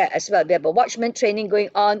for prayer as well. We have a watchman training going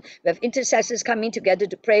on. We have intercessors coming together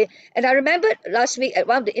to pray. And I remember last week at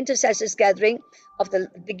one of the intercessors gathering of the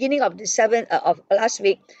beginning of of last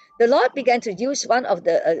week, the Lord began to use one of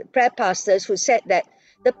the prayer pastors who said that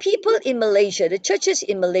the people in Malaysia, the churches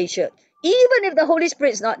in Malaysia, even if the Holy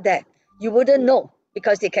Spirit is not there, you wouldn't know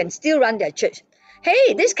because they can still run their church.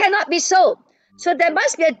 Hey, this cannot be so. So there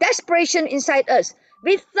must be a desperation inside us.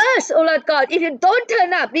 We thirst, oh Lord God. If you don't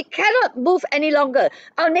turn up, we cannot move any longer.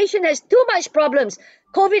 Our nation has too much problems.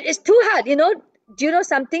 COVID is too hard, you know. Do you know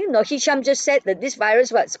something? Hisham just said that this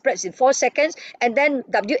virus spreads in 4 seconds, and then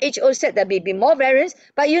WHO said there may be more variants.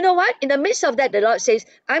 But you know what? In the midst of that, the Lord says,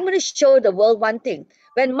 I'm going to show the world one thing.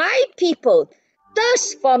 When my people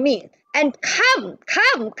thirst for me and come,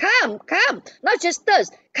 not just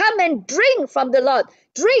thirst, come and drink from the Lord.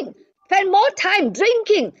 Drink. Spend more time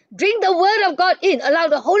drinking. Drink the word of God in. Allow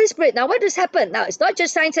the Holy Spirit. Now, what does happen? Now, it's not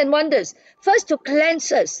just signs and wonders. First, to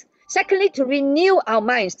cleanse us. Secondly, to renew our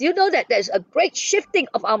minds. Do you know that there's a great shifting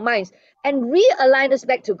of our minds and realign us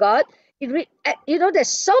back to God? You know, there's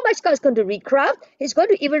so much God's going to recraft. He's going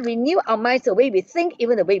to even renew our minds, the way we think,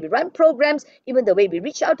 even the way we run programs, even the way we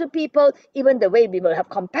reach out to people, even the way we will have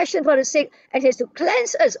compassion for the sick. And He has to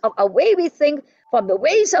cleanse us of our way we think from the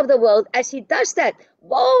ways of the world. As He does that,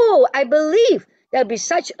 whoa, I believe there'll be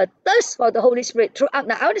such a thirst for the Holy Spirit throughout.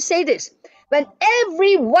 Now, I want to say this. When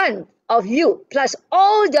every one of you, plus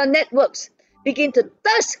all your networks, begin to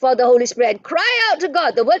thirst for the Holy Spirit and cry out to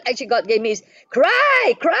God. The word actually God gave me is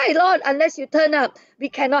cry, Lord, unless you turn up. We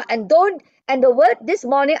cannot and don't. And the word this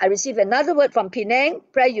morning, I received another word from Penang,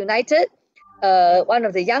 Prayer United. One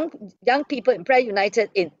of the young people in Prayer United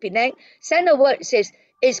in Penang sent a word. It says,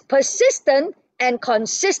 it's persistent and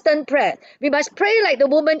consistent prayer. We must pray like the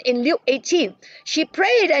woman in Luke 18. She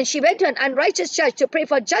prayed and she went to an unrighteous judge to pray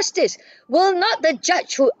for justice. Will not the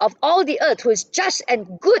judge of all the earth, who is just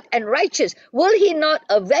and good and righteous, will He not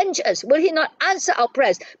avenge us? Will He not answer our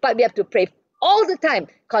prayers? But we have to pray all the time,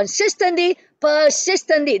 consistently,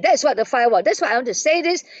 persistently. That's what the firewall. That's why I want to say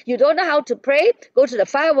this. You don't know how to pray? Go to the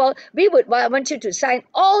firewall. We would want you to sign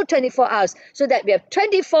all 24 hours so that we have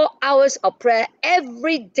 24 hours of prayer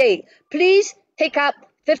every day. Please take up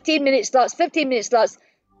 15-minute slots, 15-minute slots.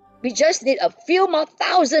 We just need a few more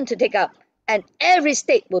thousand to take up, and every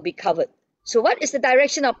state will be covered. So what is the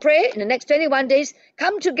direction of prayer in the next 21 days?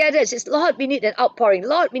 Come together and say, Lord, we need an outpouring.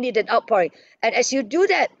 Lord, we need an outpouring. And as you do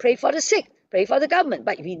that, pray for the sick, pray for the government,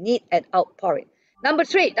 but we need an outpouring. Number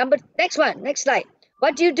 3, next slide.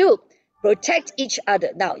 What do? Protect each other.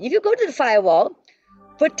 Now, if you go to the firewall,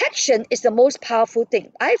 protection is the most powerful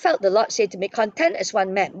thing. I felt the Lord say to me, contend as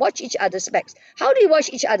one man, watch each other's backs. How do you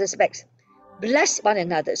watch each other's backs? Bless one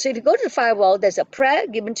another. So if you go to the firewall, there's a prayer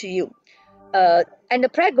given to you. And the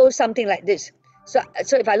prayer goes something like this. So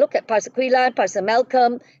if I look at Pastor Quilan, Pastor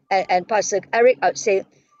Malcolm, and Pastor Eric, I would say,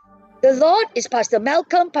 the Lord is Pastor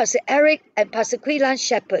Malcolm, Pastor Eric, and Pastor Quilan's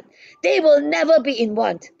shepherd. They will never be in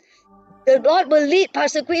want. The Lord will lead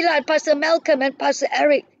Pastor Quilan, Pastor Malcolm, and Pastor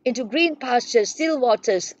Eric into green pastures, still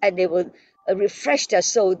waters, and they will refresh their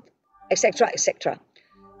soul, etc., etc.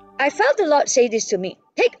 I felt the Lord say this to me.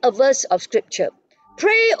 Take a verse of scripture.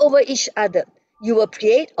 Pray over each other. You will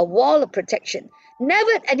create a wall of protection.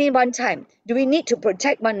 Never at any one time do we need to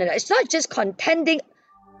protect one another. It's not just contending,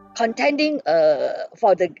 but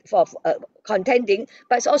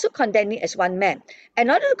it's also contending as one man. And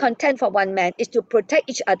in order to contend for one man is to protect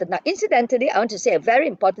each other. Now, incidentally, I want to say a very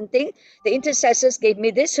important thing. The intercessors gave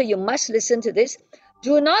me this, so you must listen to this.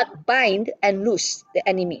 Do not bind and loose the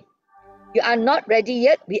enemy. You are not ready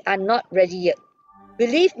yet. We are not ready yet.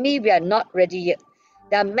 Believe me, we are not ready yet.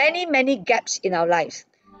 There are many, many gaps in our lives.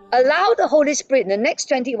 Allow the Holy Spirit in the next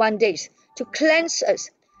 21 days to cleanse us,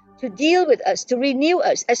 to deal with us, to renew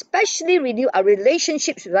us, especially renew our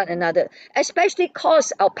relationships with one another, especially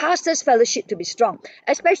cause our pastors' fellowship to be strong,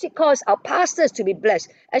 especially cause our pastors to be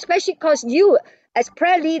blessed, especially cause you as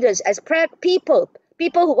prayer leaders, as prayer people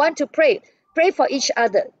who want to pray for each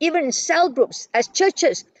other, even in cell groups, as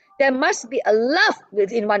churches. There must be a love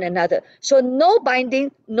within one another. So no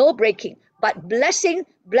binding, no breaking, but blessing,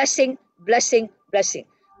 blessing, blessing, blessing.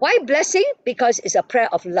 Why blessing? Because it's a prayer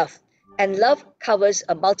of love. And love covers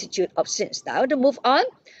a multitude of sins. Now to move on.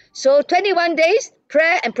 So 21 days,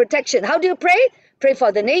 prayer and protection. How do you pray? Pray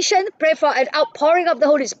for the nation. Pray for an outpouring of the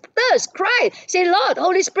Holy Spirit. Cry. Say, Lord,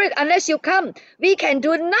 Holy Spirit, unless you come, we can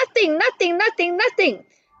do nothing, nothing, nothing, nothing.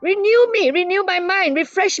 Renew me, renew my mind,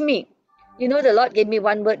 refresh me. You know, the Lord gave me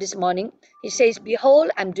one word this morning. He says,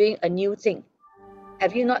 behold, I'm doing a new thing.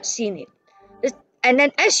 Have you not seen it? And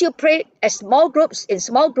then as you pray as small groups,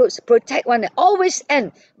 protect one, and always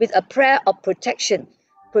end with a prayer of protection.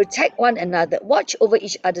 Protect one another, watch over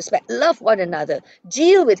each other's back, love one another,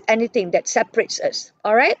 deal with anything that separates us.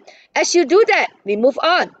 All right? As you do that, we move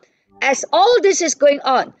on. As all this is going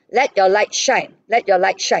on, let your light shine. Let your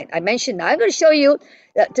light shine. I mentioned now, I'm going to show you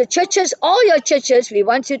the churches, all your churches, we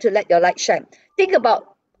want you to let your light shine. Think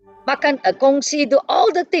about makan kongsi, do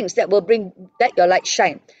all the things that will bring let your light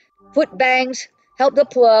shine. Food banks, help the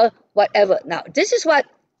poor, whatever. Now, this is what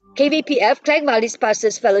KVPF, Klang Valley's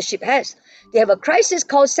Pastors Fellowship, has. They have a crisis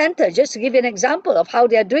call center, just to give you an example of how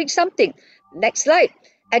they are doing something. Next slide.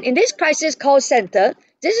 And in this crisis call center,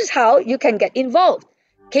 this is how you can get involved.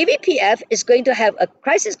 KVPF is going to have a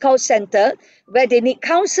crisis call center where they need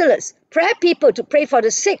counselors, prayer people to pray for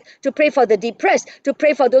the sick, to pray for the depressed, to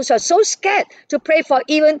pray for those who are so scared, to pray for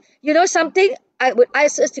even, you know something, I would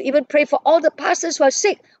ask us to even pray for all the pastors who are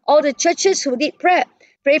sick, all the churches who need prayer.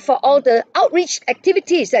 Pray for all the outreach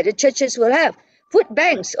activities that the churches will have. Food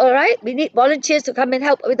banks, all right? We need volunteers to come and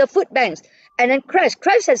help with the food banks. And then CREST.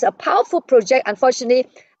 CREST has a powerful project. Unfortunately,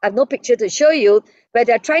 I have no picture to show you, where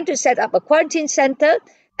they're trying to set up a quarantine center,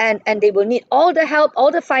 and they will need all the help,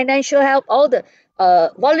 all the financial help, all the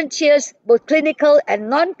volunteers, both clinical and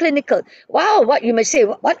non-clinical. Wow, what you may say,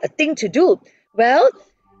 what a thing to do. Well,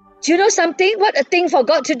 do you know something? What a thing for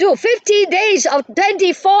God to do. 50 days of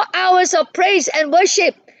 24 hours of praise and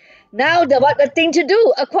worship. Now, what a thing to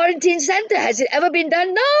do. A quarantine center. Has it ever been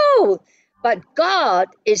done? No. But God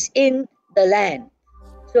is in the land.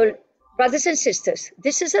 So, brothers and sisters,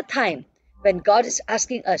 this is a time when God is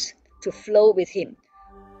asking us to flow with Him.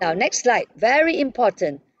 Now, next slide. Very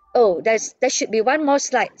important. Oh, there should be one more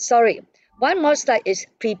slide. Sorry. One more slide is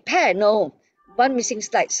prepare. No. One missing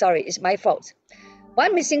slide. Sorry. It's my fault.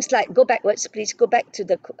 One missing slide. Go backwards, please. Go back to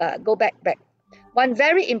the, go back. One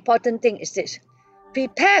very important thing is this.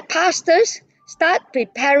 Prepare, pastors, start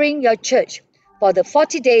preparing your church for the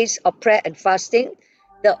 40 days of prayer and fasting.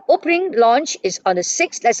 The opening launch is on the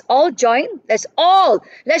 6th. Let's all join. Let's all.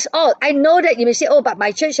 I know that you may say, oh, but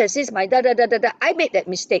my church has this, my da. I made that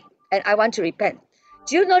mistake and I want to repent.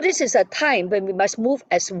 Do you know this is a time when we must move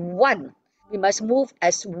as one? We must move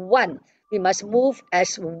as one. We must move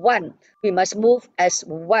as one. We must move as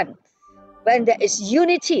one. When there is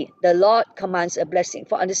unity, the Lord commands a blessing.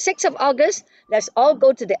 For on the 6th of August, let's all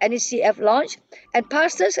go to the NECF launch. And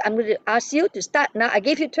pastors, I'm going to ask you to start now. I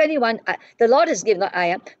gave you 21. The Lord has given, not I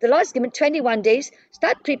am. The Lord has given 21 days.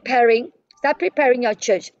 Start preparing your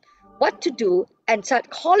church, what to do, and start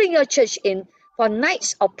calling your church in for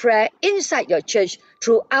nights of prayer inside your church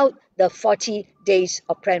throughout the 40 days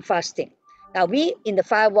of prayer and fasting. Now, we in the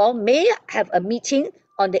Firewall may have a meeting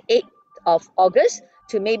on the 8th of August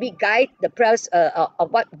to maybe guide the prayers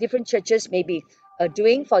of what different churches may be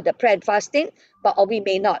doing for the prayer and fasting, or we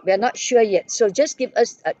may not. We are not sure yet. So just give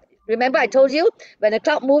us, remember I told you, when the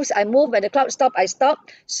cloud moves, I move. When the cloud stops, I stop.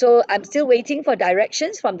 So I'm still waiting for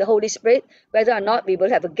directions from the Holy Spirit, whether or not we will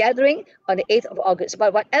have a gathering on the 8th of August.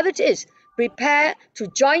 But whatever it is, prepare to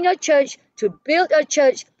join your church, to build a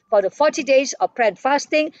church for the 40 days of prayer and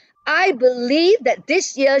fasting. I believe that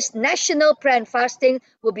this year's national prayer and fasting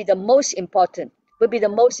will be the most important.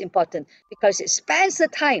 Because it spans the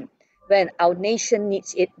time when our nation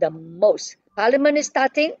needs it the most. Parliament is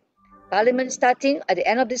starting at the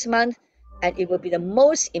end of this month, and it will be the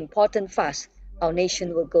most important fast our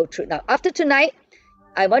nation will go through. Now, after tonight,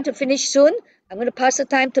 I want to finish soon. I'm going to pass the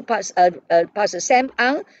time to Pastor Sam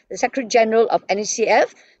Ang, the Secretary General of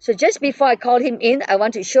NECF. So just before I call him in, I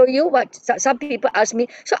want to show you what some people ask me.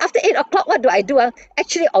 So after 8 o'clock, what do I do?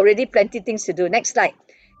 Actually, already plenty things to do. Next slide.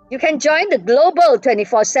 You can join the Global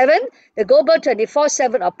 24/7. The Global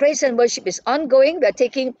 24/7 of praise and worship is ongoing. We're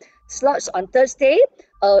taking slots on Thursday.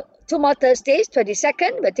 2 more Thursdays.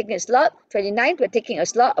 22nd, we're taking a slot. 29th, we're taking a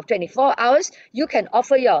slot of 24 hours. You can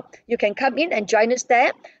you can come in and join us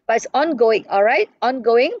there. But it's ongoing, all right?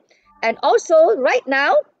 Ongoing. And also, right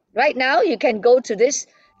now, you can go to this,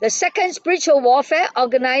 the second spiritual warfare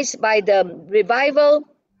organized by the Revival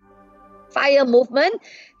Fire Movement.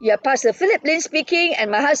 You have Pastor Philip Lin speaking, and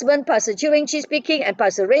my husband, Pastor Chu Wing Chi speaking, and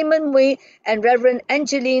Pastor Raymond Mui, and Reverend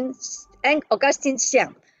Angeline and Augustine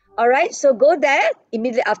Xiang. All right, so go there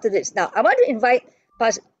immediately after this. Now, I want to invite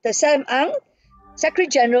Pastor Sam Ang Secretary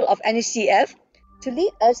General of NECF, to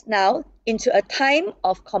lead us now into a time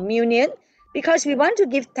of communion, because we want to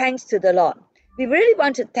give thanks to the Lord. We really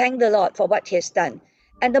want to thank the Lord for what He has done.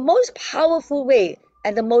 And the most powerful way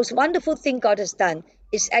and the most wonderful thing God has done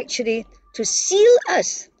is actually to seal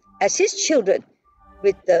us as His children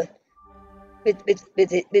with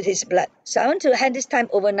His blood. So I want to hand this time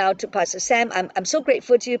over now to Pastor Sam. I'm so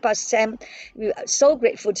grateful to you, Pastor Sam. We are so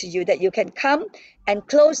grateful to you that you can come and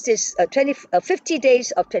close this 50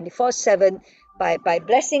 days of 24/7 by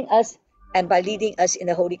blessing us and by leading us in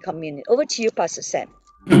the Holy Communion. Over to you, Pastor Sam.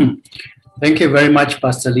 Thank you very much,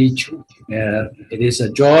 Pastor Lee Chu. It is a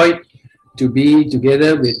joy to be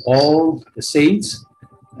together with all the saints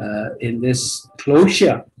in this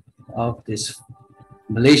closure of this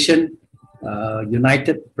Malaysian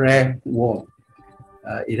United Prayer Wall.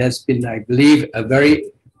 It has been, I believe, a very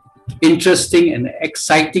interesting and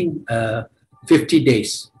exciting 50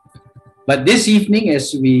 days. But this evening,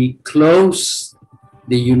 as we close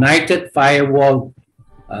the United Firewall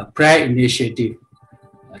prayer initiative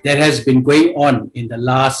that has been going on in the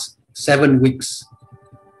last 7 weeks,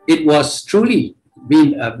 it was truly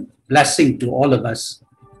been a blessing to all of us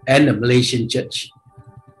and the Malaysian church.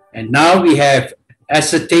 And now we have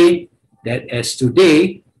ascertained that as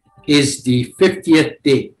today is the 50th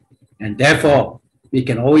day, and therefore we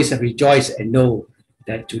can always rejoice and know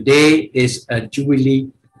that today is a Jubilee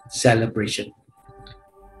celebration.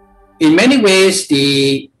 In many ways,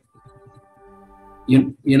 the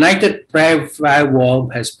United Prayer Firewall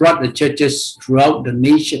has brought the churches throughout the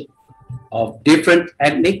nation of different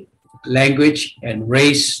ethnic, language, and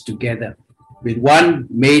race together with one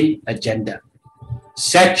main agenda: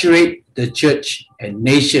 saturate the church and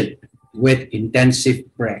nation with intensive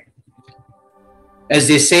prayer. As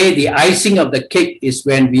they say, the icing of the cake is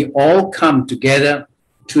when we all come together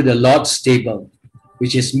to the Lord's table,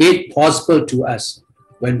 which is made possible to us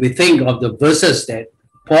when we think of the verses that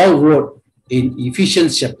Paul wrote in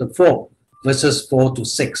Ephesians chapter 4, verses 4 to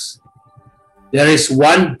 6. There is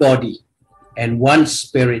one body and one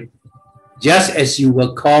spirit, just as you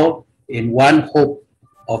were called in one hope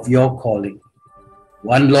of your calling.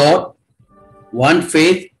 One Lord, one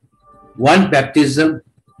faith, one baptism,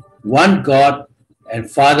 one God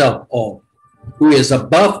and Father of all, who is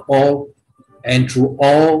above all and through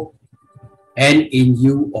all and in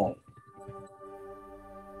you all.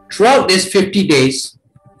 Throughout these 50 days,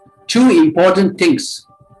 two important things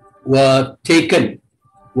were taken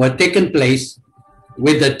place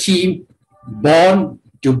with the team Born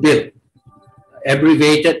to Build,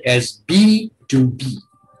 abbreviated as B2B.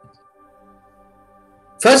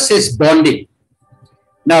 First is bonding.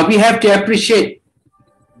 Now we have to appreciate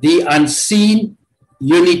the unseen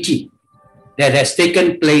unity that has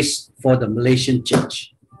taken place for the Malaysian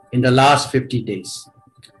church in the last 50 days.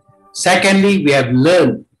 Secondly, we have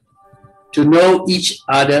learned to know each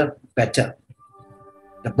other better.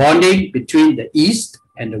 The bonding between the East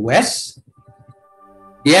and the West,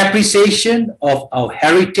 the appreciation of our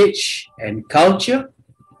heritage and culture,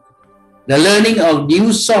 the learning of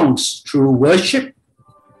new songs through worship,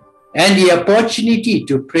 and the opportunity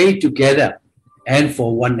to pray together and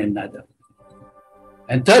for one another.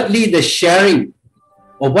 And thirdly, the sharing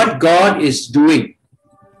of what God is doing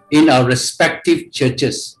in our respective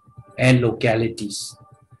churches and localities.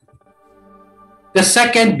 The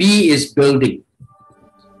second B is building.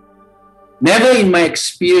 Never in my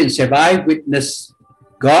experience have I witnessed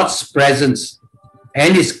God's presence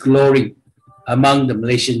and His glory among the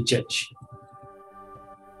Malaysian church.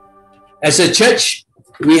 As a church,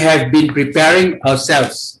 we have been preparing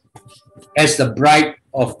ourselves as the bride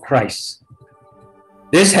of Christ.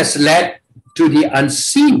 This has led to the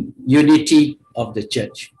unseen unity of the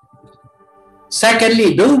church.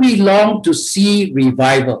 Secondly, though we long to see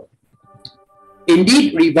revival,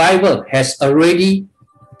 indeed revival has already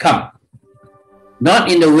come,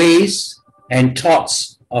 not in the ways and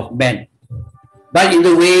thoughts of men, but in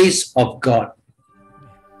the ways of God.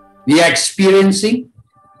 We are experiencing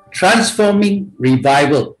transforming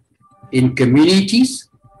revival in communities,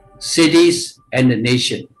 cities, and the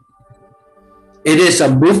nation. It is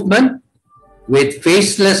a movement with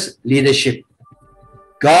faceless leadership.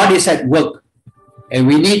 God is at work, and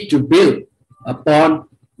we need to build upon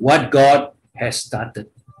what God has started.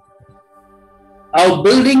 Our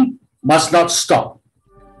building must not stop.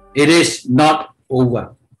 It is not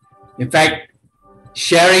over. In fact,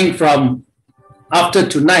 sharing from after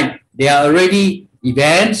tonight, there are already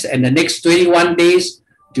events and the next 21 days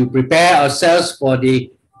to prepare ourselves for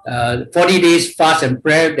the 40 days fast and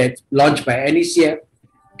prayer that's launched by NECF.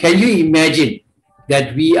 Can you imagine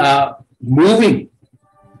that we are moving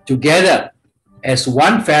together as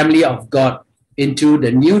one family of God into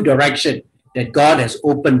the new direction that God has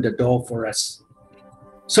opened the door for us.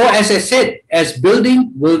 So as I said, as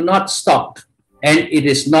building will not stop and it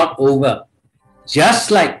is not over,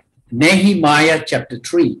 just like Nehemiah chapter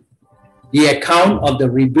 3, the account of the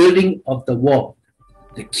rebuilding of the wall,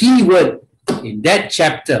 the key word in that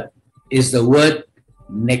chapter is the word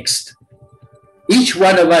next. Each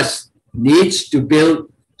one of us needs to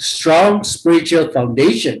build strong spiritual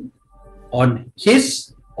foundation on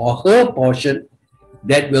his or her portion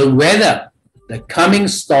that will weather the coming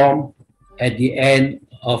storm at the end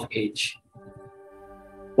of age.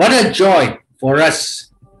 What a joy for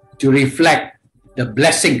us to reflect the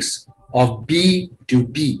blessings of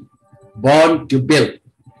B2B, born to build,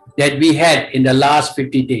 that we had in the last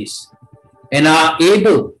 50 days and are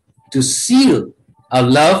able to seal our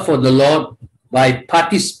love for the Lord by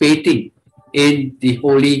participating in the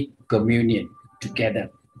Holy Communion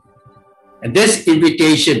together. And this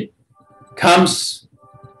invitation comes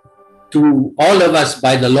to all of us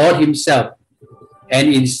by the Lord himself,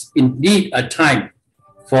 and is indeed a time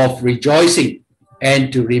for rejoicing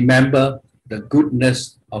and to remember the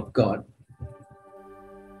goodness of God.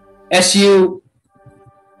 As you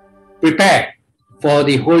prepare for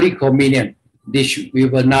the Holy Communion, this we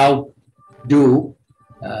will now do.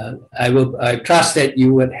 I trust that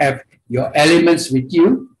you will have your elements with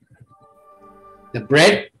you. The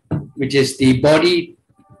bread, which is the body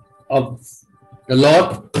of the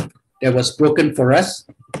Lord that was broken for us,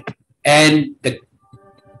 and the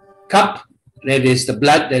cup, that is the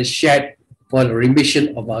blood that is shed for the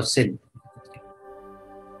remission of our sin.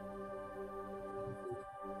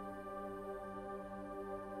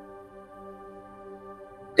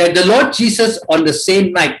 That the Lord Jesus, on the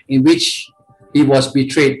same night in which he was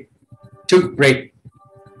betrayed, took bread,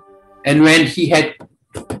 and when he had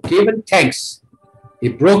given thanks, he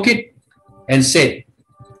broke it and said,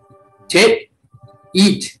 "Take,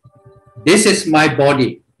 eat, this is my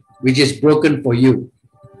body, which is broken for you.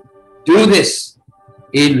 Do this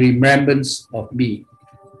in remembrance of me."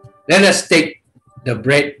 Let us take the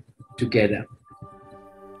bread together.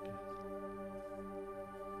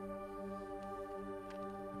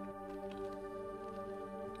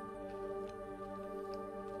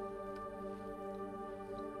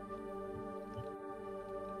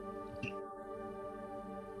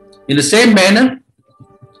 In the same manner,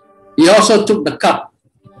 he also took the cup,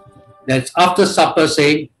 that's after supper,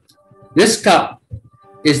 saying, "This cup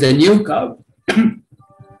is the new cup,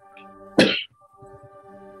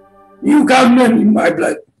 new covenant in my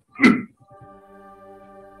blood.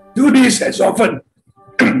 Do this as often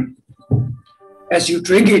as you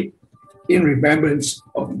drink it in remembrance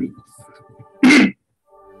of me."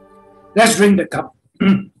 Let's drink the cup.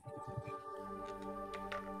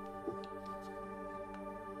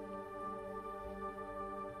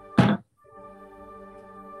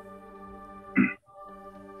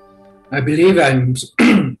 I believe I'm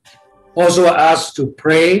also asked to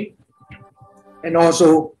pray and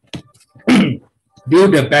also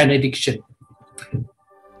do the benediction.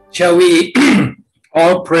 Shall we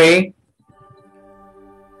all pray?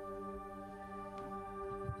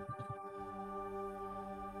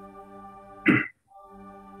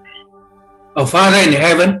 Our Father in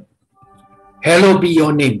heaven, hallowed be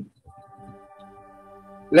your name.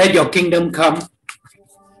 Let your kingdom come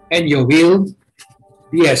and your will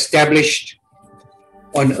be established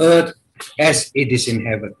on earth as it is in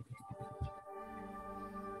heaven.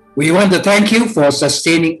 We want to thank you for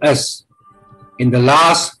sustaining us in the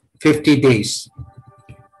last 50 days,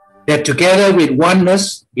 that together with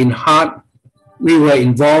oneness in heart, we were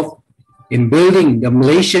involved in building the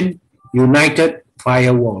Malaysian United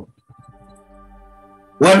Firewall.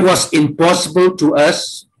 What was impossible to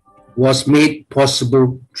us was made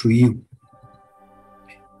possible through you.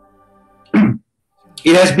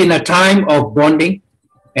 It has been a time of bonding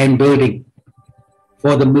and building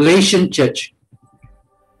for the Malaysian church,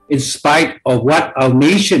 in spite of what our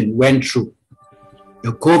nation went through,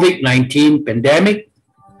 the COVID-19 pandemic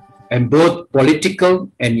and both political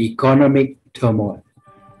and economic turmoil.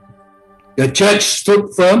 The church stood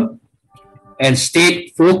firm and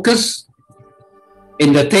stayed focused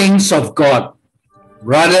in the things of God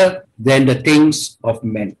rather than the things of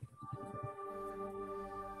men.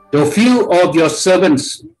 Though few of your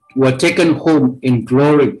servants were taken home in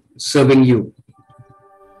glory serving you,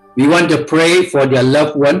 we want to pray for their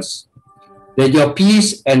loved ones, that your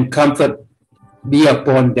peace and comfort be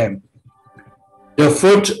upon them. The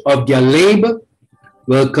fruit of their labor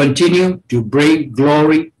will continue to bring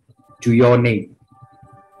glory to your name.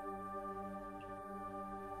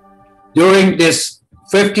 During these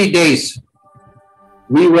 50 days,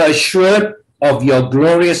 we were assured of your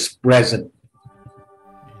glorious presence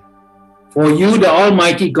For you, the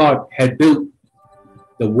Almighty God, had built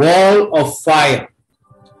the wall of fire,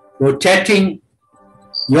 protecting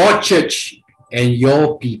your church and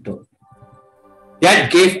your people.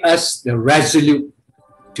 That gave us the resolute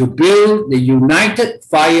to build the united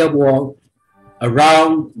firewall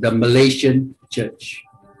around the Malaysian church.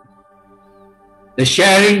 The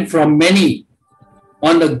sharing from many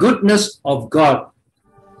on the goodness of God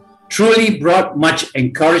truly brought much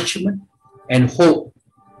encouragement and hope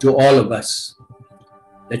to all of us.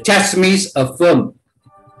 The testimonies affirm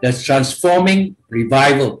the transforming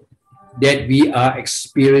revival that we are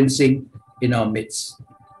experiencing in our midst.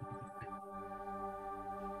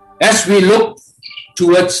 As we look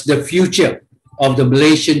towards the future of the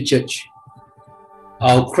Malaysian church,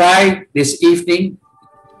 our cry this evening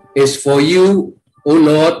is for you, O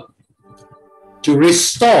Lord, to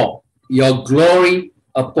restore your glory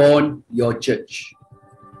upon your church,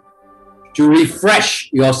 to refresh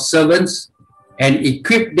your servants and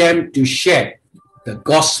equip them to share the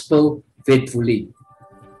gospel faithfully,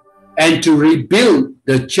 and to rebuild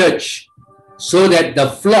the church so that the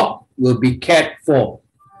flock will be cared for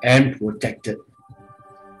and protected.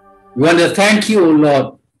 We want to thank you, O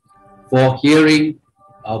Lord, for hearing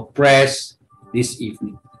our prayers this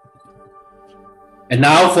evening. And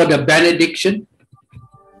now for the benediction.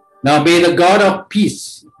 Now may the God of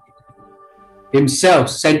peace himself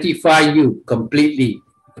sanctify you completely,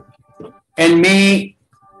 and may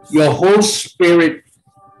your whole spirit,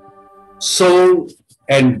 soul,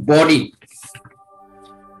 and body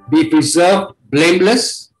be preserved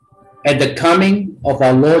blameless at the coming of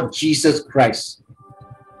our Lord Jesus Christ.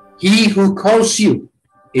 He who calls you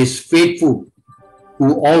is faithful,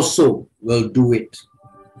 who also will do it.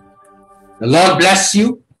 The Lord bless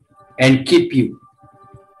you and keep you.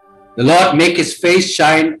 The Lord make his face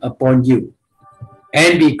shine upon you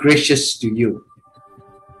and be gracious to you.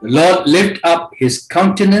 The Lord lift up his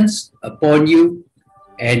countenance upon you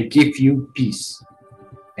and give you peace.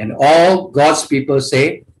 And all God's people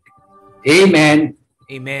say, Amen,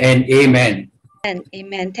 Amen. and Amen. And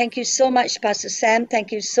amen. Thank you so much, Pastor Sam.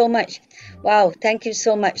 Thank you so much. Wow. Thank you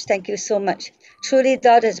so much. Thank you so much. Truly,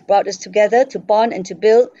 God has brought us together to bond and to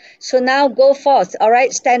build. So now go forth. All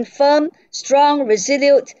right. Stand firm, strong,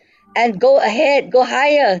 resilient, and go ahead. Go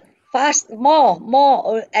higher, fast,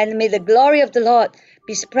 more. And may the glory of the Lord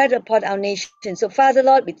be spread upon our nation. So, Father,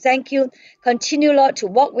 Lord, we thank you. Continue, Lord, to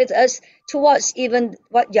walk with us towards even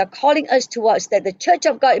what you're calling us towards, that the Church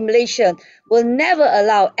of God in Malaysia will never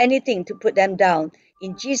allow anything to put them down.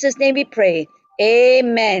 In Jesus' name we pray.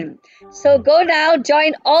 Amen. So go now,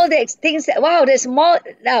 join all the things. Wow, there's more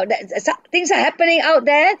now. Things are happening out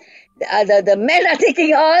there. The men are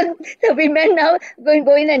taking on the women now.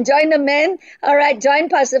 Go in and join the men. All right, join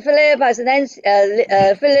Pastor Philip, Pastor Nancy,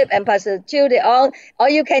 Philip, and Pastor Chu. They all, or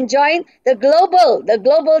you can join the global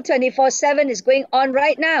 24/7 is going on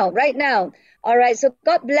right now. All right, so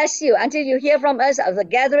God bless you until you hear from us of the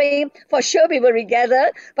gathering. For sure we will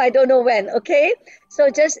regather, but I don't know when, okay?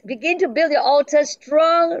 So just begin to build your altar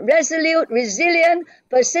strong, resolute, resilient,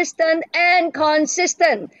 persistent, and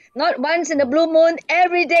consistent. Not once in a blue moon,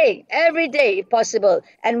 every day if possible.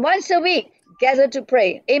 And once a week, gather to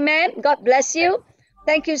pray. Amen. God bless you.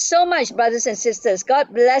 Thank you so much, brothers and sisters.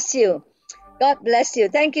 God bless you. God bless you.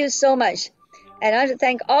 Thank you so much. And I want to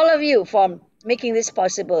thank all of you for making this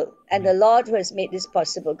possible, and the Lord who has made this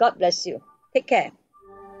possible. God bless you. Take care.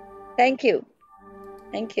 Thank you.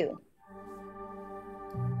 Thank you.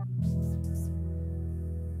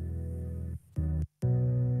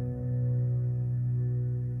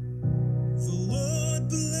 The Lord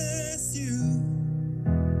bless you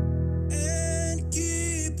and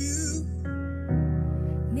keep you.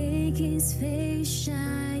 Make his face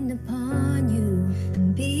shine upon you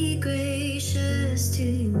and be gracious to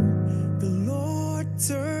you. The Lord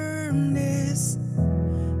turn his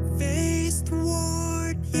face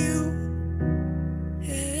toward you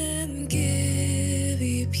and give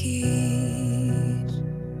you peace.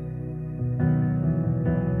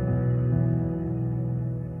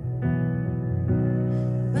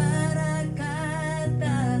 Barakatan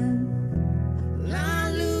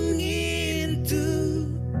lalu ngintу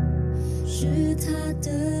是他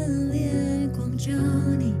的脸光照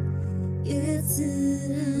你，也自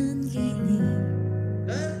然给你。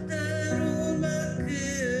Amen.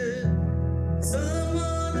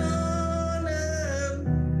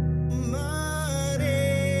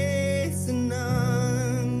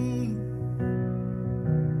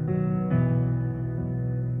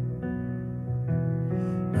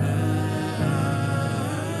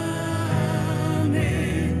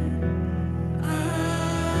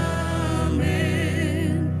 Amen.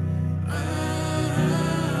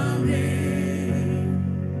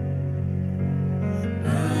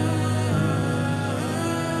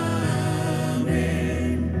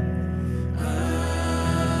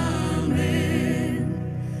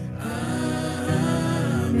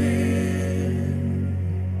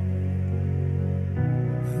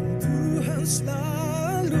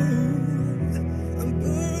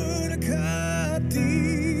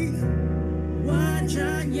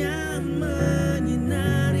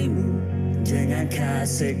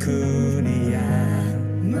 kasihku Dia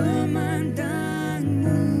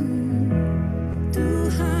memandangmu,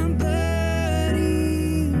 Tuhan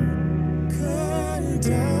beri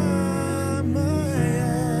kedamaian.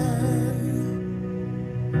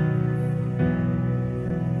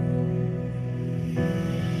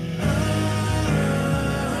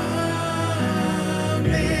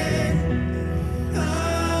 Amin,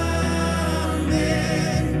 amin,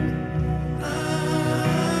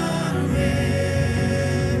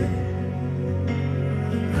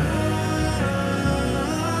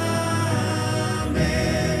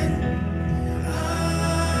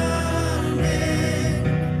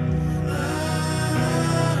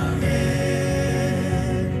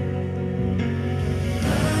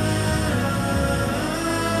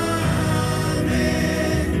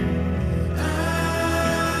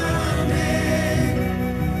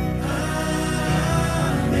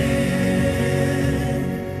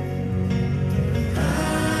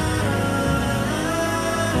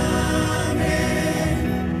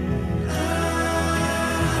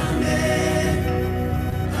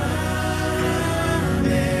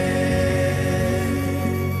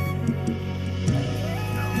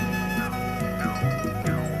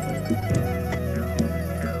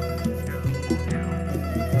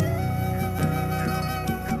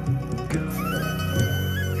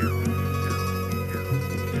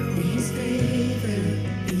 His favor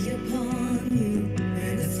be upon you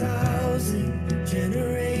and 1,000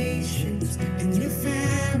 generations, and your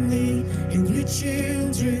family, and your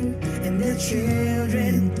children, and their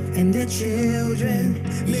children, and their children.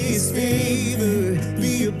 May His favor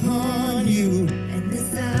be upon you and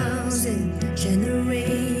 1,000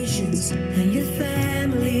 generations, and your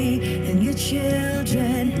family, and your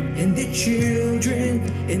children, and their children,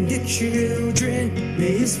 and their children.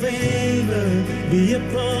 May His favor be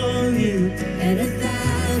upon you and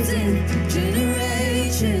 1,000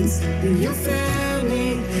 generations, and your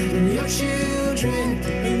family, and your children,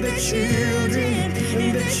 and their children,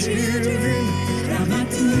 and their children. Rahmat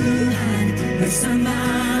Tuhan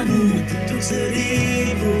bersamamu untuk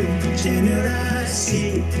 1000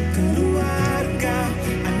 generasi, keluarga,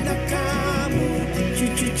 anak kamu,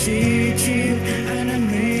 cucu-cucu, anak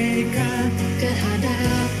mereka,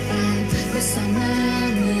 kehadapan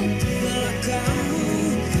bersamamu,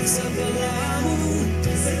 belakangmu, sebelahmu,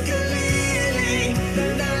 sekeliling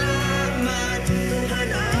dan dalaman.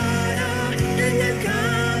 Tuhan ada dengan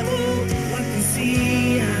kamu, waktu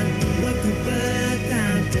siang, waktu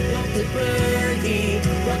petang, waktu pergi,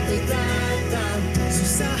 waktu datang,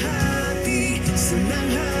 susah hati, senang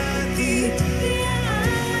hati. Dia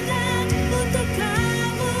ada untuk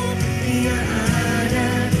kamu, Dia ada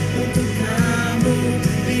untuk kamu,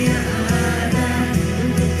 Dia ada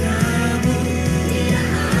untuk kamu, Dia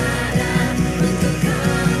ada untuk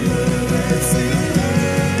kamu.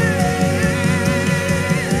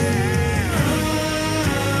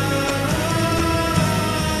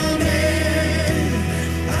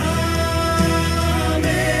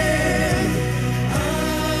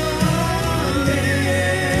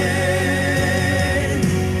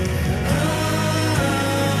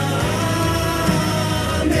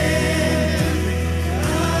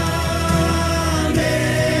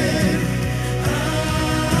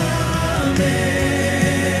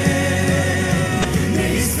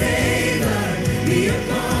 May His favor be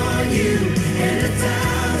upon you and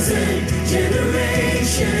 1,000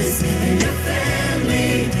 generations, and your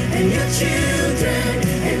family, and your children,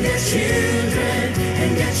 and their children,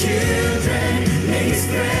 and their children. May His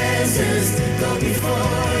presence go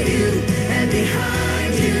before you and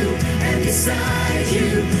behind you and beside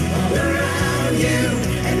you, all around you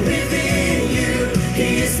and within